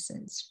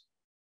weaknesses.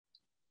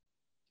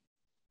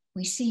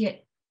 We see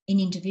it in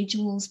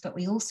individuals, but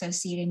we also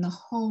see it in the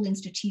whole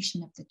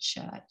institution of the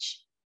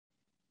church.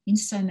 In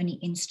so many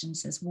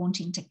instances,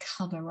 wanting to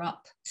cover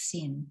up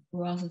sin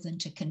rather than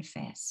to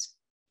confess.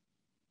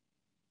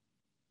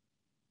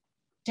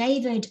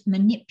 David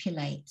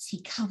manipulates,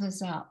 he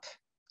covers up,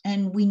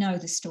 and we know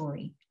the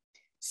story.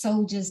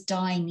 Soldiers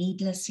die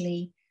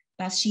needlessly,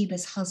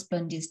 Bathsheba's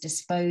husband is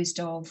disposed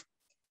of,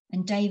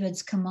 and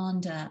David's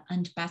commander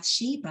and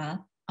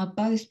Bathsheba are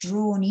both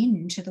drawn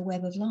into the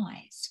web of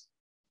lies.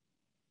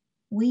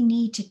 We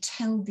need to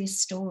tell this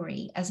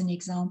story as an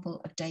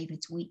example of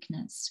David's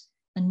weakness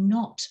and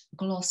not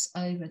gloss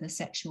over the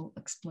sexual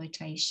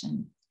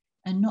exploitation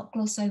and not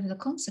gloss over the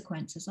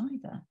consequences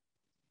either.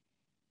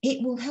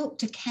 It will help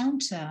to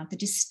counter the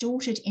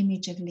distorted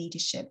image of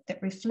leadership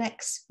that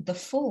reflects the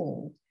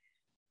fall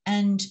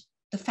and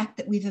the fact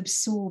that we've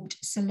absorbed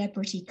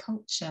celebrity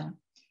culture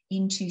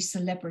into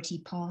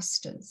celebrity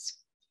pastors.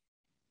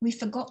 We've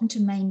forgotten to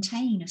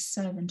maintain a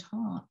servant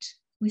heart.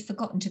 We've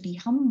forgotten to be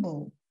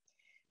humble.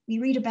 We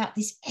read about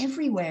this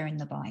everywhere in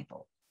the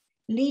Bible.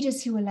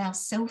 Leaders who allow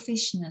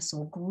selfishness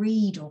or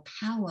greed or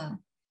power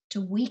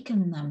to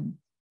weaken them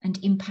and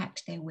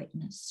impact their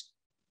witness.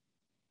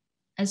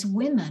 As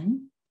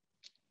women,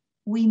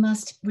 we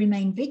must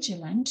remain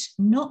vigilant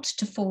not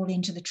to fall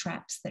into the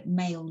traps that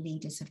male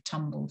leaders have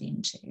tumbled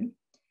into.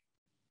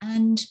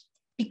 And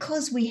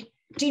because we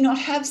do not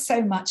have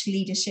so much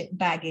leadership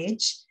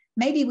baggage,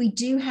 maybe we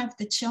do have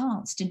the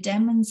chance to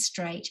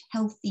demonstrate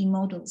healthy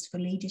models for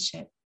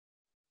leadership,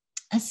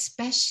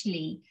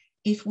 especially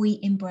if we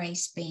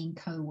embrace being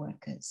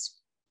co-workers.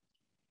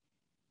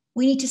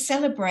 We need to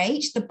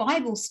celebrate the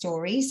Bible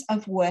stories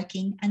of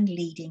working and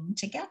leading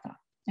together.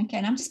 Okay,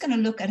 and I'm just going to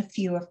look at a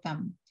few of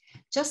them,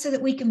 just so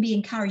that we can be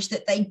encouraged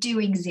that they do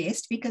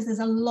exist, because there's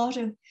a lot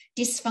of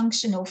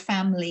dysfunctional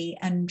family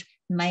and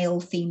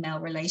male-female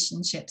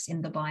relationships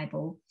in the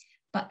Bible,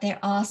 but there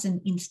are some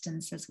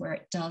instances where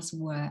it does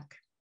work.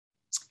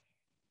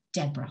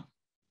 Deborah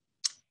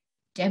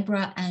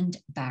and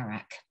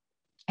Barak.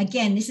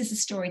 Again, this is a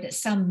story that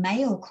some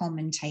male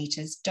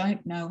commentators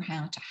don't know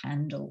how to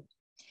handle.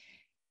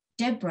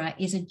 Deborah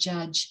is a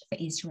judge for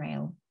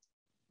Israel,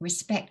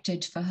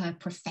 respected for her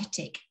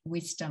prophetic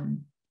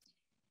wisdom.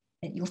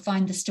 You'll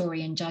find the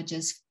story in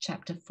Judges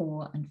chapter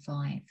 4 and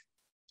 5.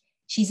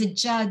 She's a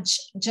judge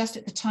just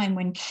at the time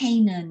when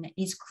Canaan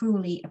is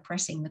cruelly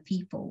oppressing the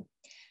people.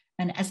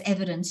 And as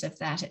evidence of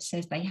that, it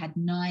says they had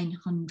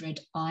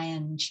 900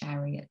 iron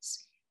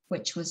chariots,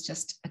 which was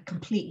just a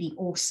completely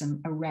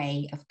awesome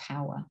array of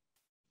power.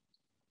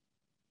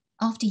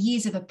 After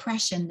years of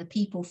oppression, the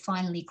people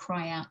finally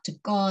cry out to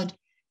God.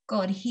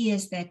 God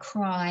hears their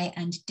cry,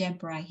 and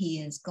Deborah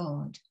hears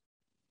God.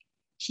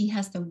 She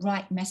has the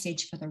right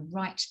message for the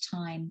right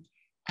time,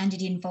 and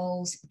it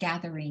involves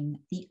gathering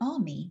the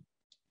army.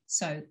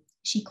 So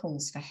she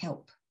calls for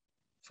help,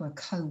 for a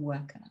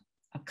co-worker,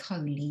 a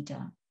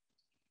co-leader.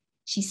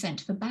 She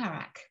sent for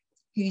Barak,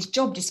 whose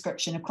job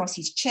description across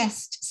his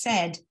chest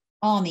said,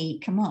 Army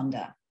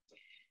Commander.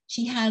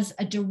 She has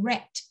a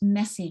direct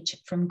message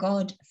from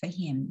God for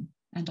him,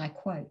 and I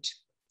quote,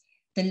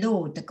 "The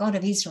Lord, the God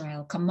of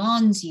Israel,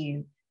 commands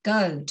you,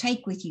 go,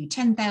 take with you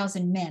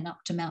 10,000 men up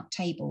to Mount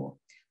Tabor.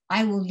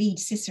 I will lead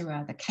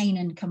Sisera, the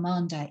Canaan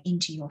commander,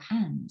 into your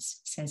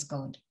hands," says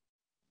God.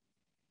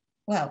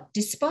 Well,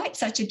 despite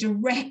such a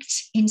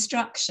direct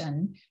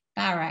instruction,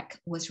 Barak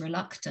was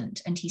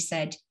reluctant, and he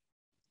said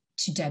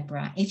to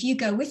Deborah, "If you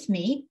go with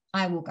me,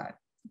 I will go.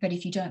 But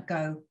if you don't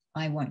go,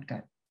 I won't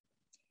go."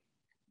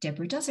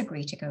 Deborah does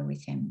agree to go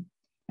with him.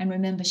 And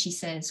remember, she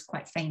says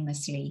quite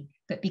famously,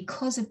 "But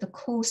because of the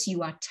course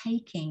you are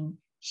taking,"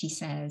 she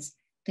says,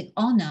 "the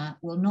honor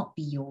will not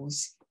be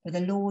yours, for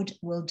the Lord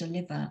will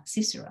deliver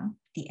Sisera,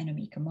 the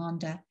enemy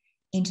commander,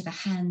 into the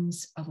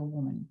hands of a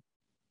woman."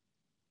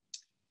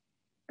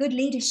 Good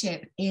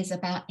leadership is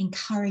about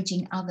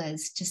encouraging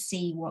others to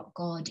see what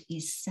God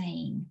is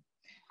saying.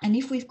 And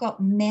if we've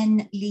got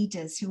men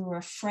leaders who are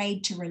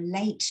afraid to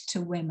relate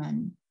to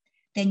women,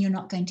 then you're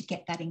not going to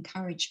get that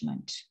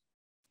encouragement.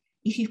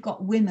 if you've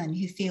got women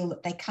who feel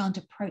that they can't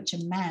approach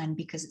a man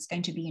because it's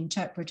going to be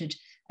interpreted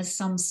as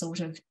some sort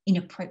of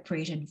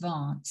inappropriate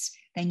advance,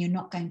 then you're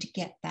not going to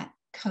get that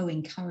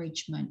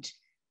co-encouragement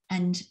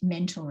and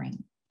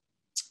mentoring.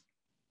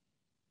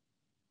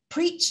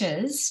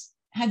 Preachers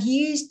have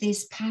used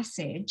this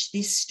passage,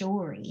 this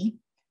story,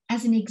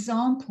 as an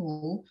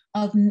example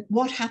of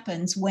what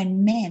happens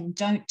when men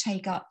don't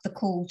take up the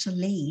call to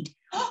lead.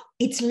 Oh,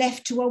 it's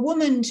left to a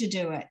woman to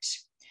do it.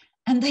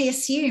 And they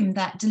assume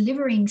that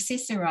delivering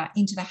Sisera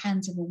into the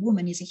hands of a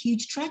woman is a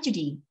huge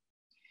tragedy.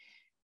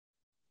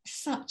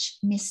 Such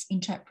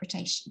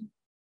misinterpretation.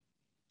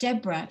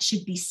 Deborah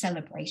should be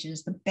celebrated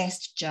as the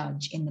best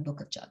judge in the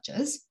book of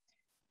Judges.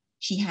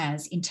 She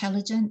has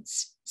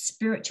intelligence,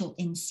 spiritual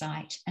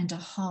insight, and a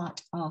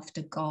heart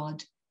after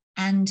God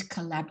and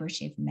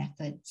collaborative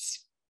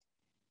methods.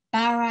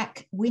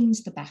 Barak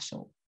wins the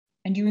battle.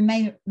 And you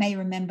may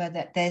remember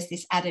that there's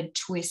this added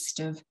twist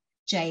of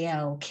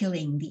Jael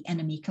killing the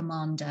enemy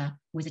commander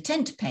with a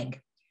tent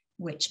peg,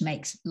 which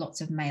makes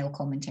lots of male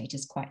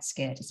commentators quite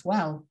scared as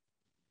well.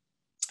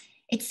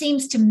 It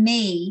seems to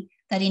me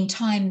that in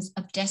times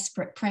of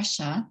desperate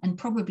pressure, and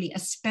probably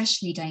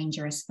especially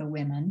dangerous for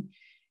women,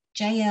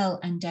 Jael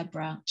and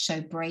Deborah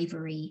show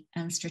bravery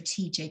and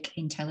strategic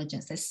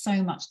intelligence. There's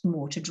so much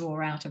more to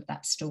draw out of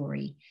that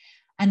story.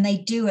 And they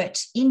do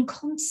it in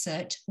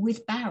concert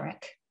with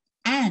Barak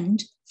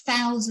and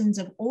thousands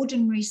of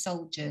ordinary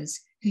soldiers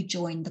who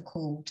join the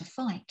call to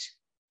fight.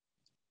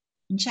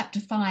 In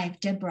chapter 5,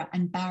 Deborah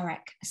and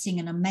Barak sing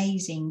an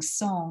amazing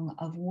song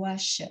of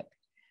worship.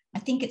 I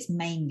think it's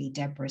mainly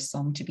Deborah's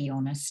song, to be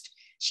honest.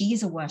 She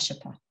is a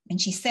worshipper. And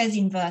she says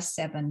in verse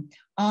 7,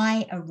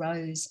 I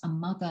arose a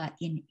mother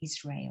in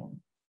Israel.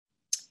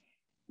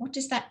 What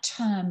does that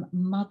term,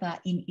 mother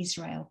in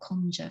Israel,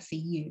 conjure for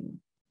you?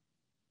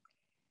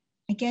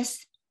 I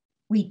guess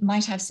we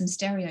might have some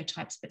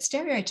stereotypes, but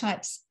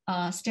stereotypes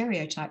are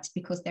stereotypes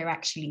because they're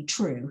actually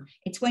true.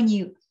 It's when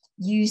you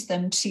use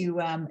them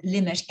to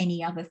limit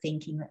any other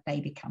thinking that they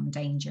become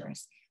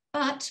dangerous.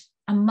 But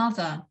a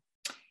mother,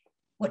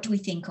 what do we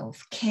think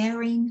of?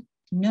 Caring,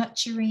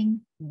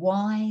 nurturing,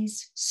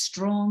 wise,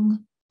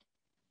 strong,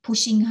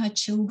 pushing her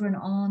children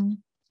on,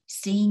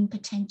 seeing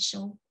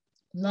potential,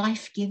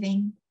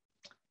 life-giving.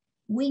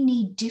 We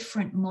need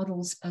different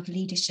models of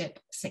leadership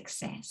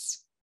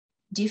success,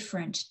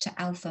 different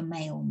to alpha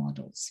male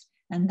models.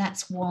 And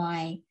that's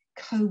why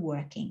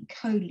co-working,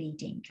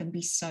 co-leading can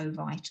be so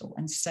vital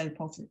and so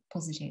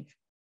positive.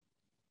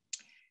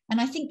 And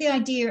I think the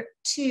idea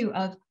too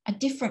of a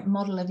different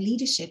model of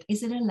leadership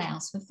is it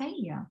allows for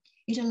failure.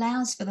 It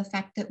allows for the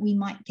fact that we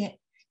might get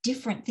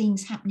different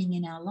things happening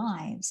in our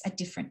lives at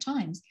different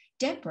times.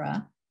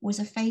 Deborah was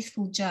a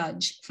faithful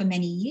judge for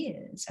many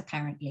years,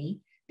 apparently,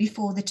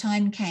 before the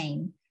time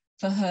came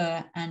for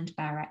her and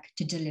Barak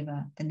to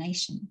deliver the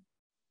nation.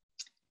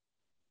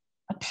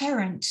 A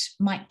parent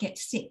might get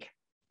sick,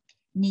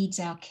 needs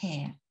our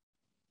care.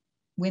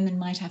 Women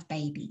might have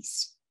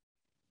babies.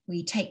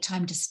 We take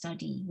time to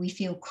study. We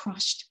feel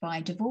crushed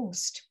by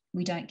divorce.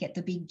 We don't get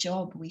the big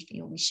job we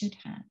feel we should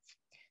have.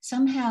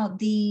 Somehow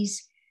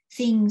these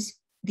things,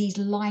 these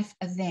life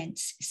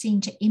events seem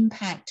to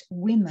impact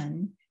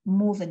women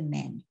more than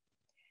men.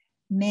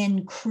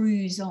 Men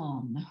cruise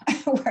on,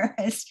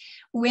 whereas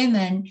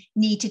women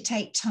need to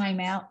take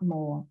time out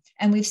more.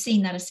 And we've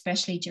seen that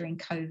especially during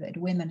COVID.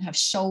 Women have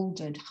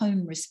shouldered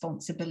home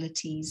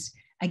responsibilities,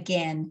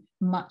 again,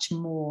 much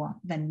more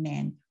than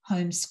men.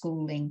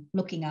 Homeschooling,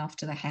 looking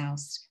after the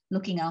house,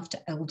 looking after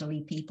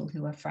elderly people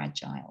who are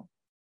fragile.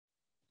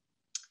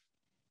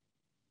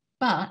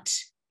 But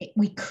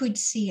we could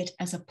see it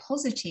as a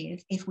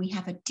positive if we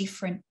have a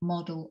different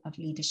model of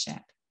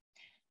leadership.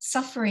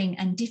 Suffering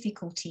and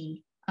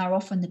difficulty are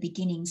often the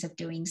beginnings of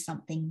doing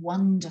something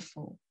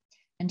wonderful.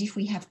 And if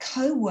we have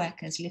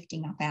co-workers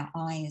lifting up our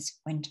arms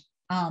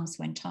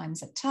when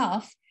times are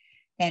tough,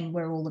 then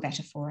we're all the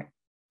better for it.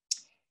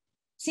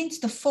 Since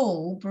the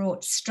fall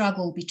brought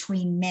struggle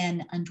between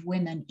men and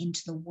women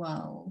into the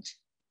world,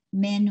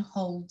 men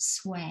hold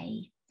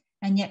sway.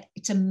 And yet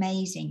it's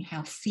amazing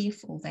how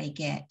fearful they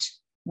get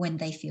when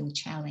they feel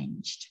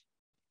challenged.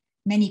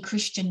 Many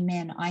Christian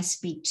men I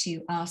speak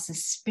to are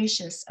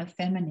suspicious of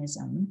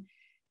feminism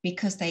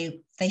because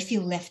they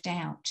feel left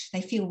out,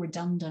 they feel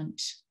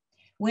redundant.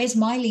 Where's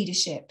my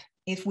leadership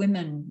if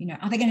women,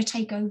 are they going to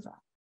take over?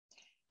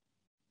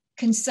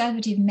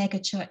 Conservative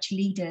megachurch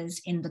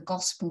leaders in the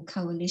Gospel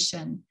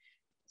Coalition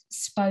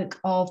spoke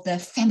of the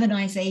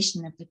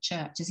feminization of the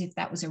church as if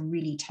that was a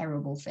really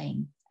terrible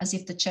thing, as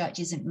if the church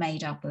isn't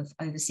made up of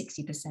over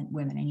 60%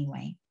 women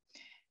anyway.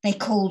 They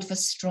called for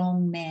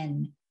strong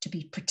men to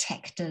be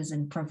protectors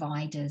and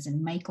providers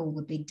and make all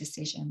the big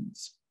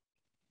decisions.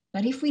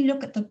 But if we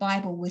look at the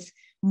Bible with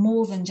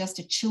more than just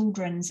a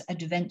children's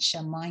adventure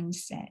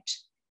mindset,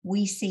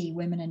 we see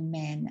women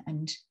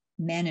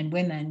and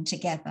women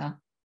together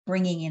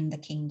bringing in the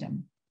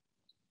kingdom.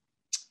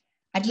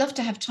 I'd love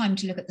to have time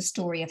to look at the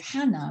story of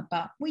Hannah,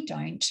 but we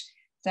don't.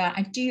 So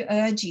I do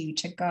urge you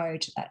to go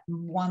to that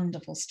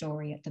wonderful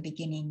story at the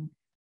beginning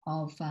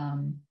of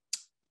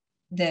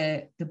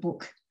the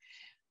book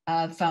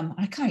of,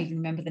 I can't even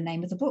remember the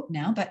name of the book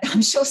now, but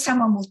I'm sure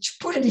someone will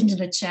put it into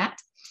the chat,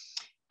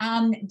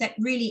 that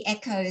really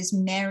echoes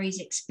Mary's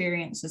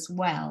experience as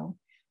well.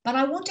 But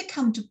I want to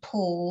come to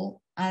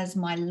Paul as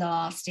my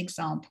last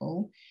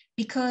example,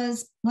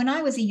 because when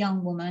I was a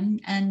young woman,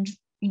 and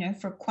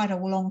for quite a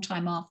long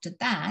time after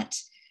that,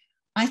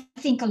 I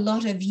think a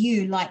lot of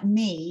you, like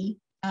me,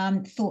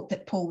 thought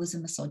that Paul was a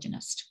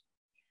misogynist.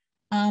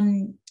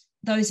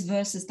 Those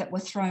verses that were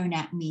thrown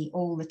at me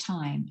all the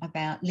time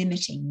about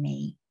limiting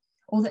me,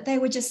 or that they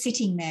were just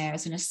sitting there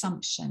as an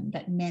assumption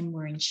that men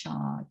were in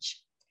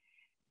charge.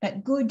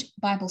 But good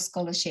Bible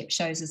scholarship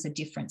shows us a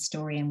different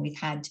story, and we've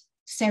had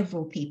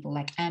several people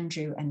like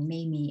Andrew and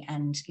Mimi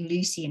and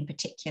Lucy in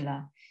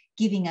particular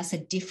giving us a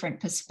different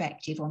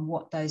perspective on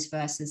what those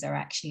verses are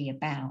actually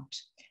about.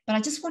 But I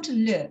just want to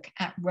look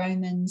at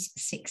Romans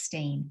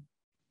 16.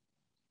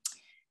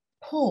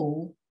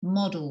 Paul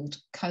modeled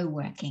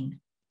co-working.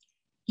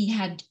 He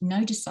had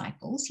no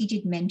disciples. He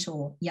did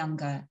mentor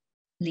younger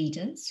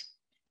leaders,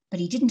 but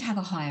he didn't have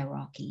a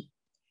hierarchy.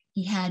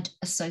 He had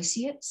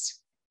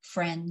associates,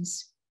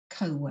 friends,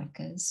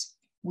 co-workers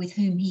with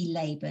whom he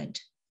labored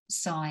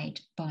side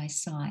by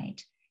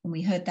side. And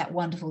we heard that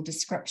wonderful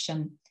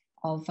description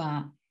of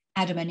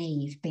Adam and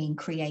Eve being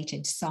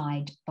created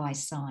side by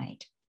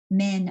side,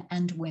 men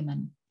and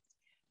women.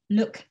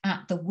 Look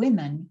at the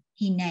women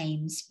he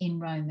names in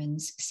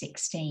Romans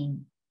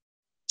 16.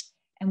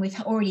 And we've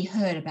already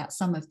heard about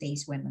some of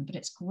these women, but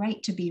it's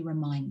great to be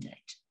reminded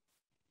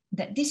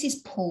that this is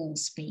Paul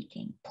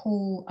speaking,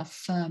 Paul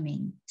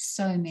affirming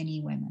so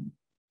many women.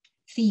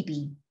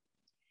 Phoebe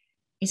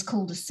is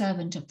called a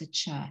servant of the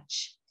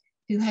church,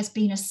 who has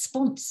been a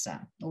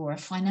sponsor or a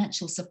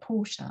financial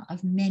supporter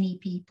of many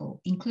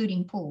people,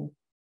 including Paul.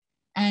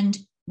 And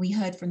we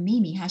heard from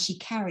Mimi how she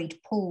carried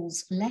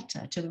Paul's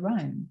letter to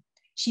Rome.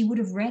 She would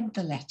have read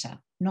the letter,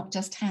 not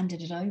just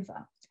handed it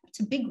over.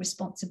 It's a big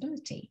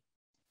responsibility.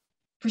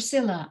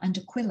 Priscilla and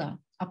Aquila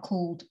are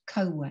called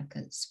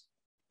co-workers.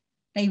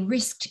 They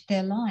risked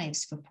their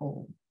lives for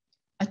Paul.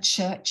 A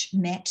church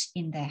met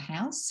in their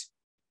house.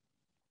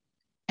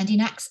 And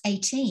in Acts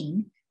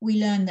 18, we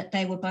learn that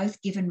they were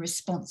both given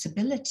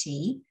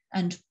responsibility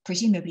and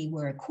presumably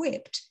were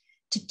equipped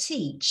to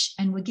teach,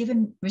 and were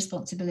given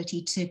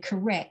responsibility to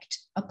correct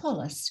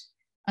Apollos,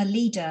 a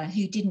leader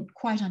who didn't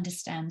quite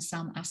understand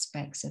some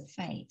aspects of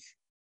faith.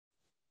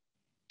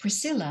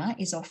 Priscilla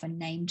is often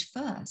named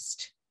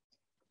first.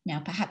 Now,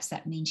 perhaps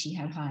that means she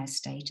had higher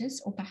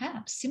status, or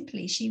perhaps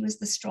simply she was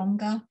the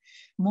stronger,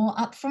 more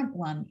upfront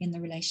one in the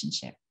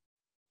relationship.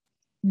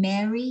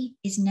 Mary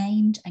is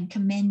named and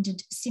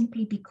commended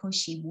simply because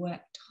she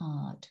worked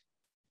hard.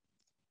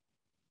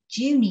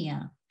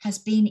 Junia has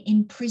been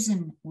in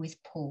prison with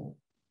Paul,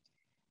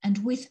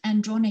 and with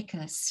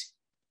Andronicus,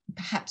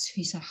 perhaps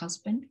who's her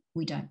husband,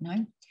 we don't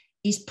know,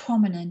 is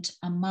prominent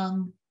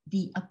among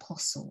the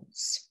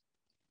apostles.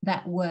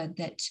 That word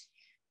that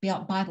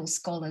Bible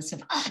scholars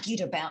have argued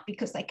about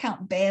because they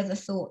can't bear the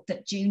thought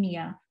that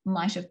Junia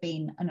might have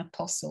been an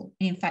apostle.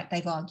 And in fact,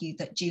 they've argued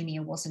that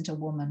Junia wasn't a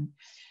woman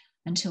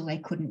until they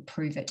couldn't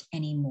prove it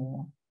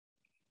anymore.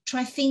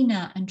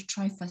 Tryphena and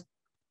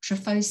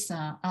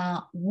Tryphosa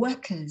are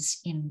workers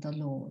in the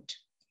Lord.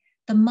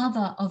 The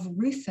mother of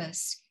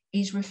Rufus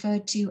is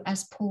referred to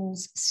as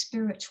Paul's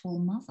spiritual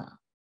mother.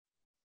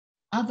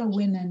 Other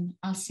women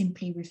are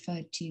simply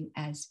referred to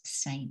as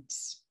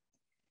saints.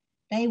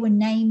 They were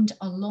named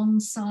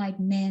alongside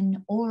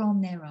men or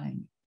on their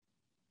own.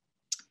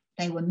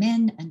 They were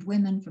men and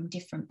women from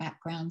different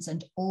backgrounds,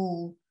 and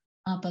all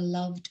are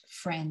beloved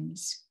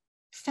friends,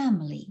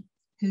 family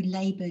who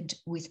labored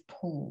with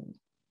Paul.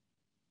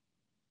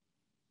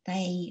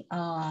 They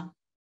are,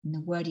 and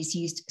the word is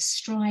used,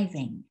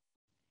 striving,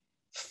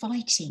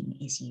 fighting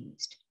is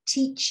used,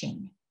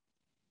 teaching,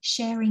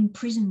 sharing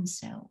prison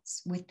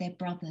cells with their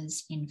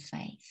brothers in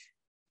faith.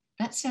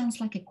 That sounds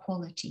like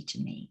equality to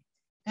me.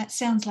 That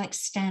sounds like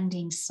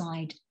standing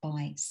side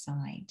by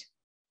side.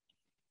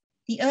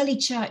 The early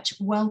church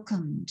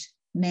welcomed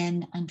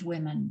men and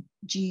women,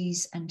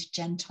 Jews and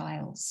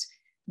Gentiles,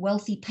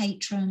 wealthy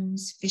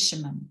patrons,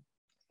 fishermen.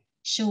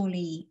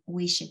 Surely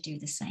we should do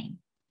the same.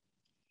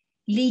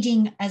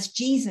 Leading as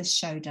Jesus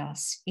showed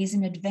us is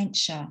an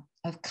adventure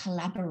of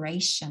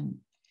collaboration,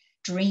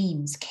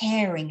 dreams,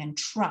 caring, and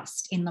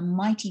trust in the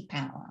mighty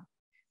power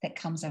that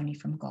comes only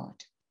from God.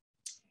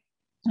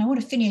 And I want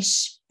to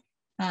finish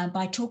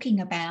by talking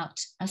about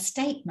a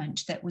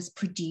statement that was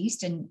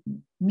produced, and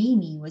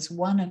Mimi was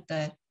one of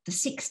the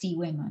 60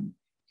 women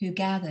who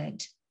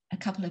gathered a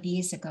couple of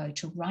years ago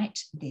to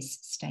write this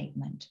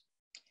statement.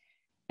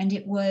 And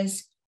it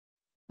was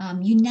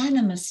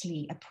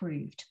unanimously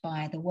approved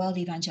by the World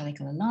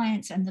Evangelical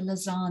Alliance and the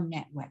Lausanne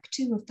Network,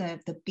 two of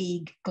the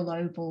big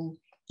global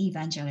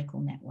evangelical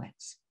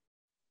networks.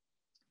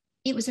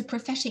 It was a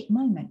prophetic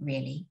moment,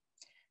 really,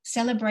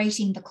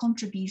 celebrating the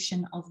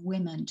contribution of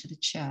women to the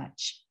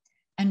church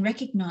and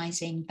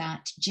recognizing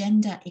that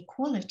gender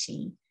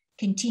equality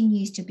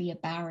continues to be a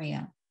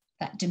barrier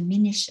that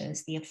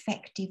diminishes the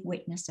effective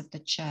witness of the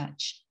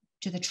church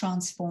to the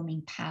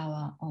transforming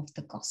power of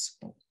the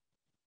gospel.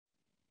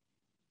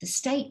 The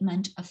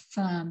statement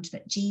affirmed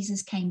that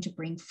Jesus came to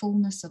bring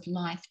fullness of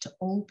life to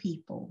all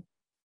people,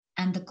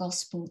 and the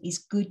gospel is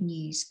good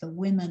news for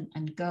women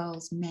and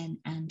girls, men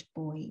and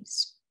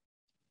boys.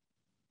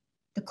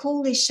 The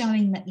call is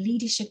showing that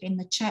leadership in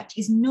the church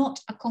is not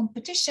a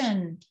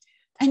competition.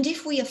 And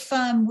if we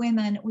affirm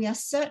women, we are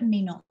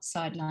certainly not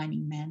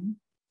sidelining men.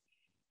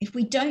 If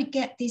we don't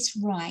get this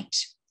right,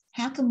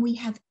 how can we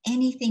have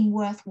anything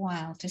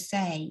worthwhile to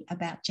say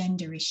about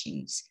gender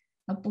issues,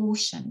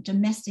 abortion,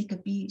 domestic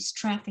abuse,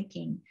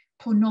 trafficking,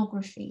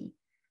 pornography,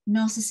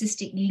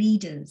 narcissistic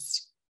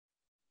leaders,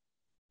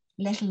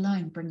 let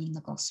alone bringing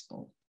the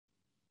gospel?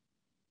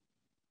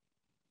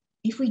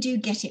 If we do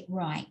get it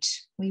right,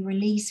 we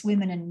release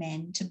women and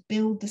men to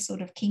build the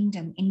sort of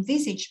kingdom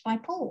envisaged by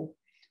Paul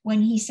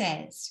when he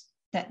says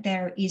that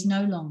there is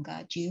no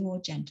longer Jew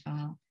or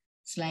Gentile,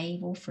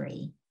 slave or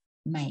free,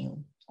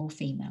 male or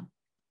female.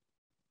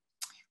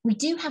 We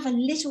do have a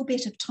little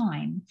bit of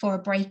time for a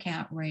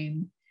breakout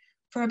room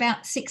for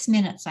about 6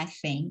 minutes, I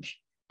think.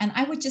 And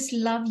I would just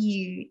love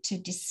you to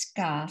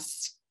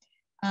discuss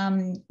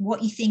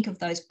what you think of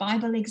those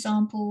Bible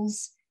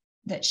examples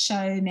that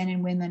show men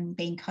and women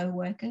being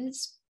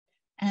co-workers.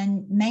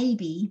 And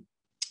maybe,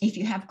 if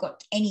you have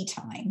got any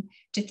time,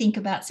 to think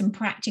about some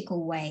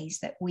practical ways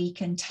that we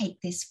can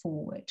take this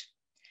forward.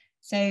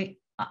 So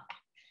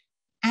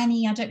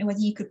Annie, I don't know whether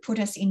you could put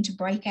us into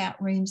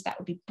breakout rooms. That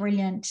would be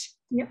brilliant.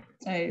 Yep.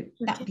 So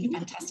that would be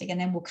fantastic. And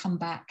then we'll come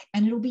back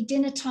and it'll be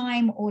dinner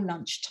time or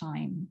lunch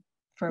time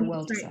for a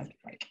well-deserved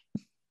break.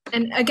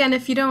 And again,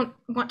 if you don't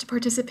want to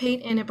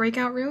participate in a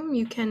breakout room,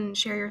 you can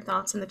share your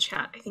thoughts in the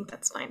chat. I think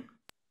that's fine.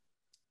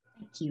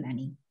 Thank you,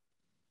 Annie.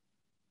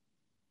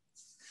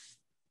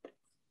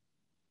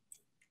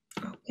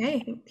 Okay, I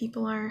think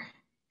people are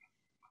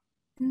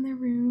in their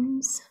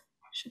rooms.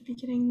 Should be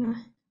getting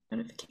the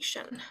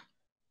notification.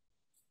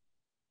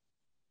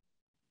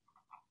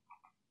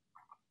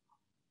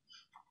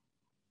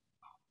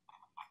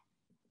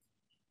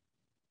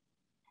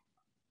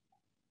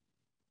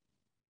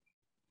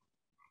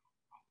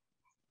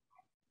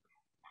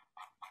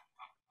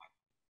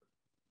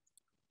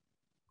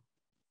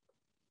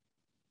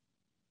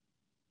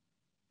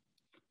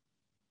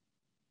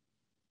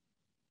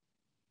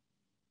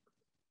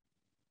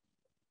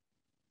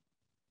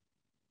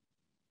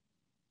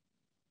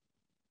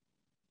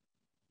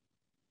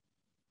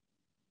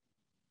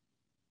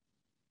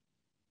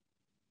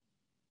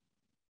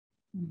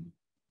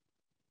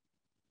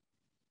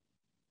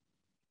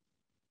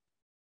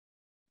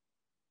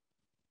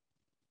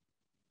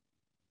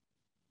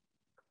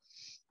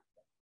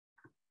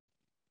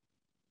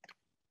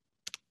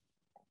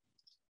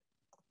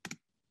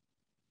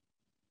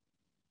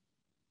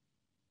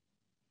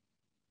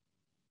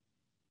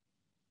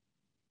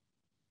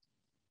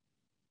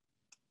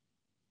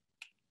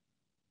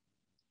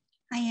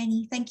 Hi,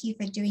 Annie. Thank you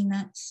for doing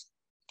that.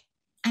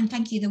 And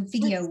thank you. The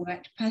video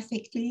worked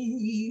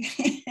perfectly.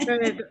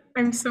 Good.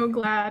 I'm so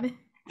glad.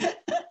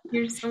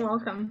 You're so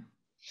welcome.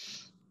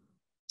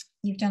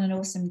 You've done an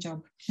awesome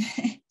job.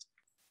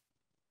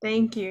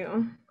 Thank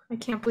you. I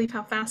can't believe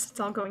how fast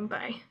it's all going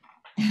by.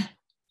 I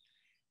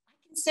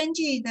can send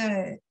you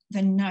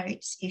the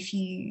notes if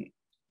you,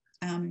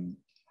 from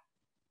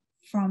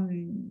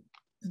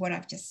what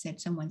I've just said,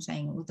 someone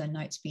saying will the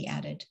notes be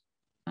added.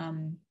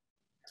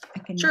 I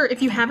can. Sure,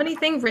 if you have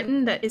anything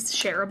written that is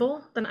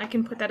shareable, then I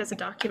can put that as a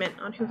document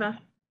on Whova.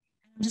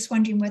 I'm just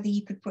wondering whether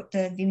you could put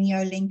the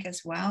Vimeo link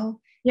as well.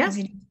 Yeah.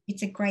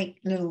 It's a great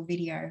little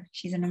video.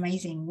 She's an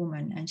amazing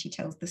woman and she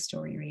tells the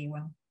story really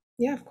well.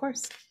 Yeah, of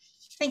course.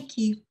 Thank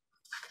you.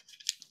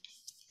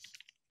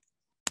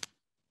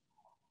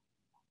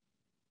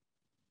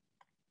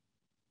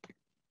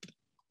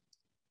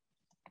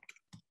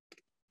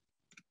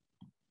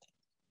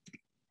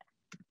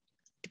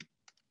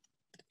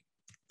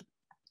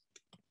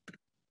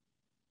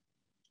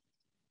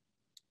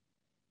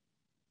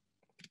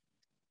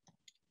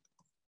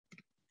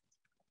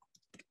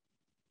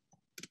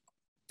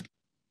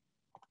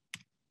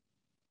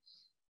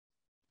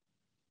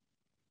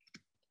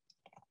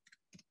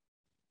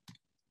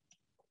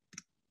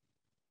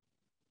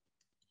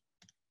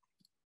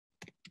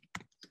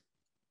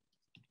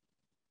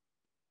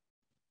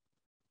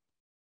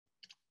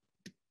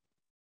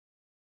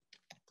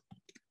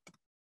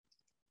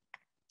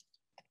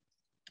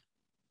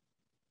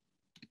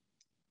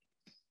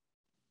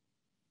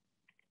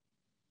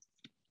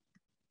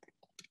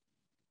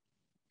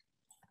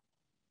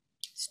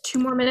 Is 2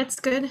 more minutes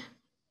good?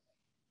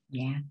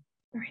 Yeah.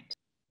 All right.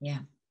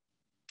 Yeah.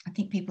 I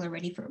think people are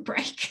ready for a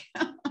break.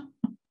 I'll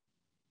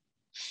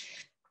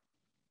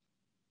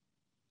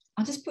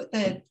just put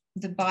the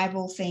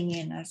Bible thing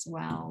in as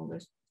well.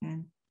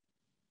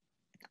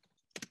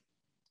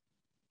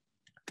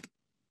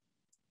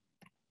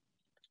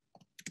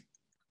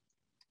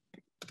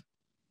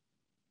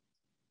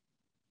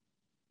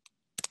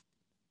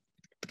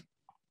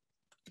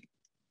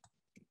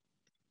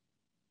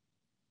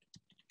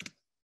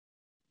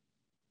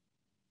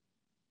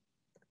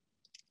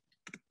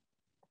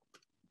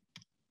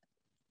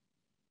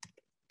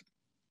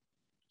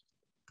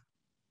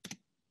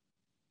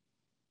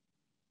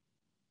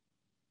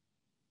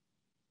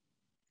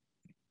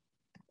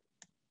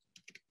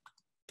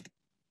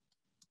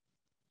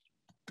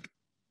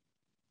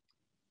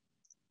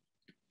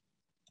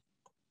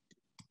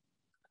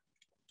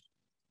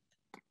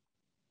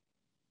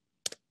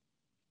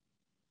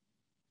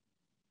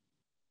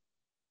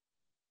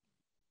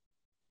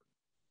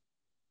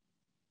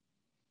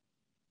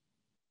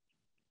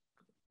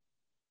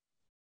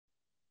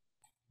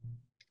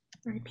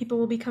 All right, people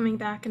will be coming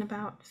back in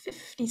about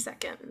 50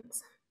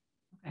 seconds.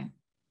 Okay.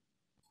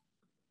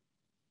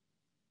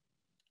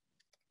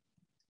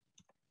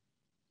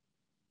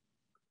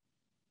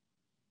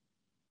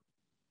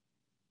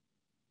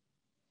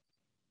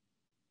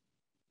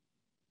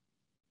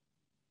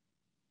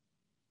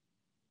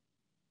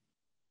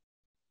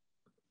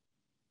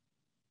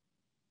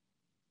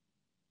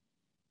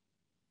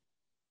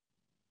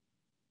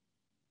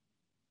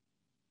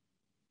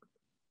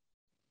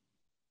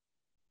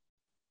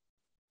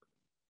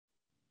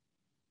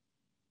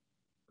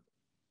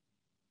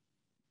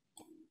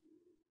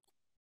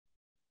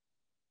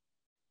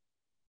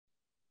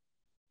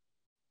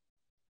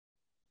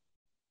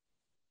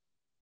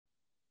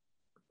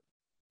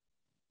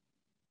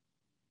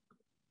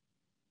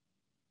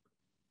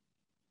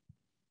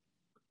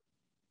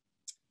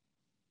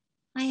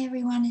 Hi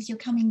everyone, as you're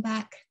coming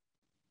back.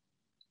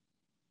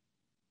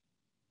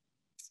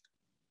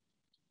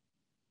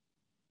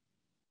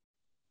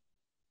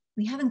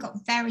 We haven't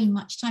got very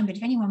much time, but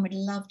if anyone would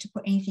love to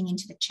put anything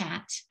into the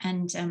chat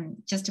and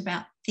just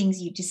about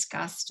things you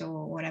discussed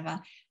or whatever,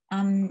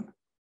 I'm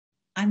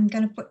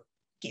going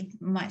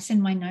to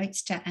send my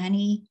notes to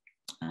Annie.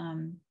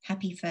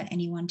 Happy for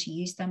anyone to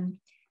use them.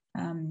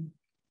 And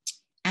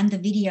the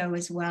video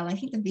as well. I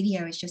think the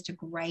video is just a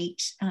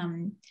great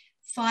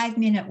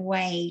 5-minute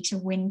way to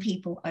win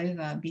people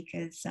over,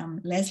 because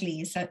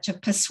Leslie is such a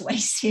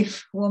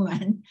persuasive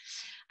woman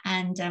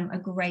and a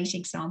great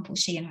example,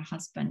 she and her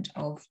husband,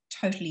 of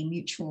totally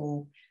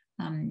mutual,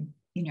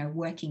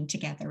 working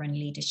together and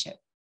leadership.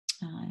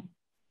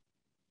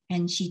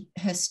 And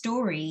her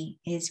story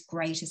is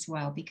great as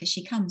well, because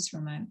she comes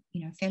from a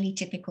fairly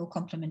typical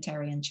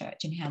complementarian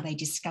church, and how they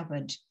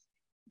discovered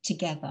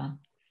together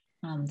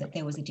that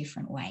there was a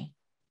different way.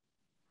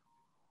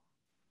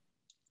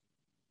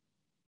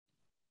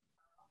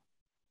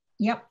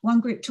 Yep, one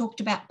group talked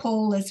about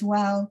Paul as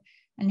well,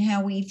 and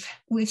how we've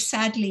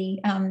sadly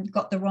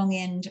got the wrong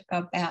end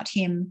about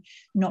him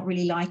not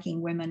really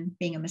liking women,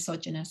 being a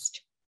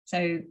misogynist.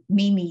 So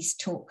Mimi's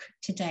talk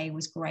today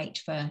was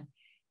great for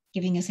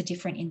giving us a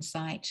different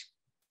insight.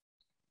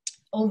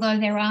 Although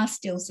there are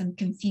still some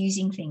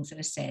confusing things that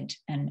are said,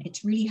 and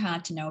it's really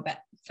hard to know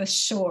for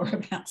sure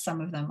about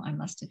some of them, I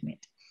must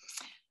admit.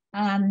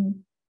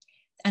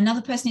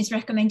 Another person is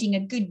recommending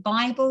a good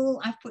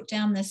Bible. I've put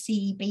down the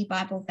CEB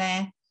Bible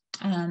there.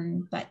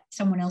 But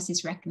someone else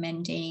is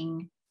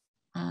recommending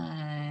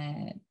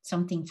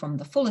something from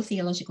the Fuller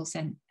Theological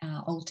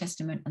Old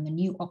Testament and the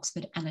New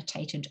Oxford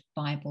Annotated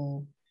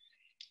Bible.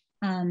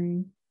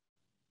 The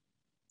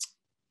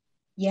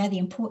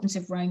importance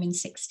of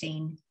Romans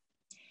 16.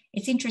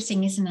 It's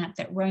interesting, isn't it,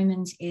 that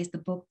Romans is the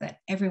book that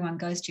everyone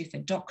goes to for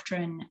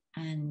doctrine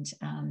and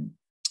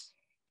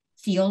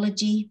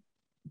theology,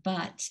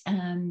 but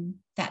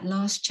that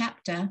last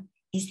chapter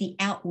is the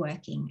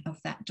outworking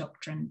of that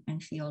doctrine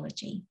and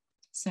theology.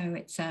 So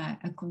it's a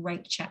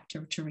great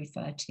chapter to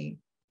refer to.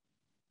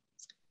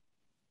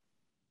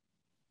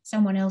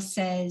 Someone else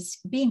says,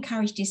 be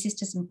encouraged, dear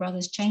sisters and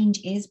brothers, change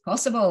is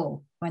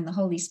possible when the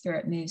Holy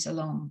Spirit moves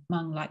along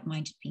among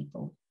like-minded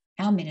people.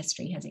 Our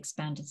ministry has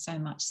expanded so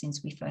much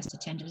since we first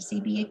attended a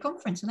CBA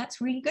conference, so that's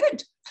really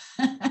good.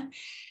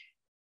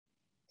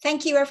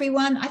 Thank you,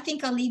 everyone. I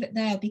think I'll leave it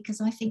there,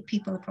 because I think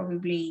people are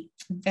probably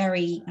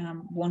very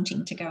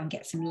wanting to go and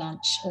get some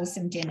lunch or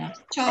some dinner.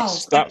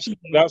 Charles,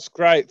 that's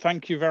great.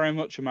 Thank you very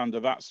much, Amanda.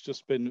 That's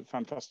just been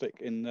fantastic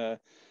in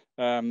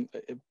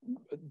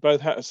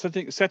both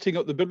setting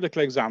up the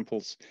biblical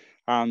examples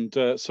and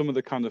some of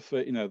the kind of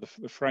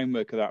the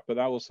framework of that, but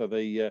also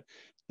the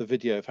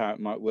video of how it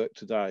might work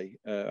today.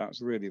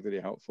 That's really, really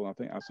helpful. I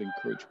think that's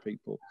encouraged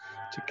people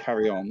to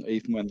carry on,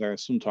 even when they're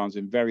sometimes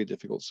in very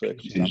difficult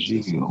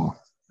circumstances.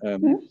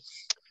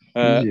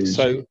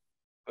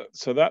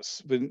 So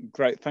that's been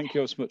great. Thank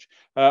you so much.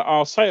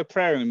 I'll say a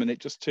prayer in a minute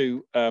just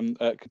to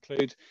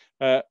conclude,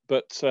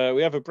 but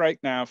we have a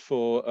break now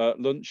for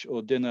lunch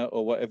or dinner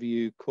or whatever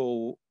you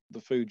call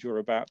the food you're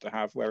about to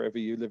have wherever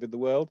you live in the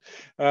world.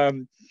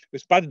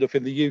 It's bad enough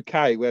in the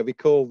UK where we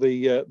call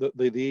the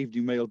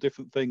evening meal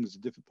different things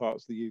in different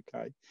parts of the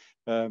UK.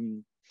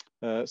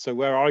 So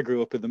where I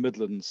grew up in the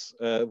Midlands,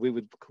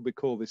 we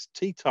call this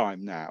tea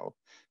time now.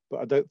 But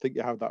I don't think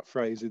you have that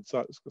phrase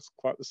inside. It's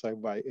quite the same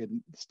way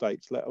in the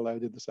States, let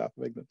alone in the south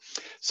of England.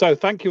 So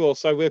thank you all.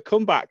 So we'll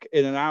come back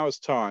in an hour's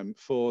time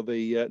for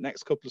the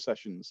next couple of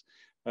sessions,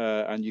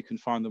 and you can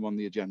find them on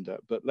the agenda.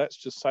 But let's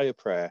just say a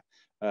prayer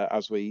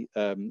as we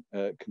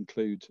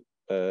conclude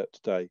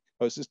today.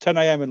 Oh, it's 10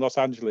 a.m. in Los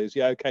Angeles.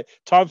 Yeah, okay.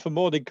 Time for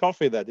morning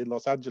coffee then in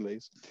Los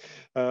Angeles.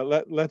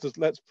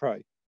 Let's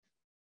pray.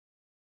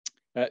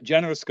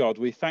 Generous God,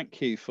 we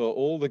thank you for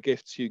all the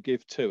gifts you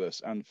give to us,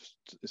 and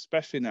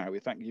especially now we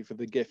thank you for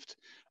the gift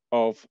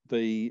of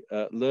the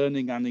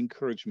learning and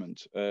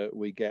encouragement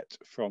we get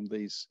from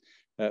these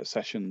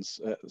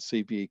sessions at the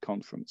CBE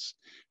conference,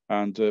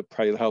 and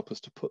pray you'll help us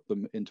to put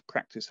them into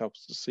practice, help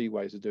us to see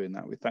ways of doing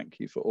that. We thank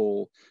you for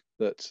all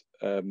that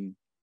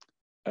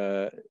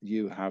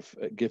you have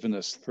given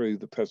us through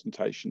the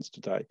presentations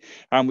today.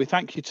 And we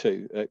thank you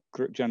too,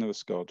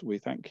 generous God. We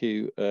thank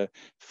you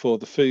for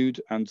the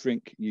food and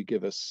drink you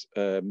give us,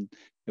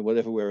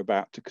 whatever we're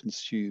about to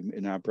consume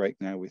in our break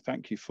now. We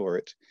thank you for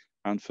it,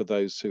 and for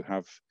those who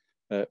have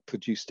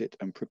produced it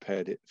and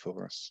prepared it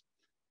for us.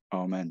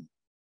 Amen.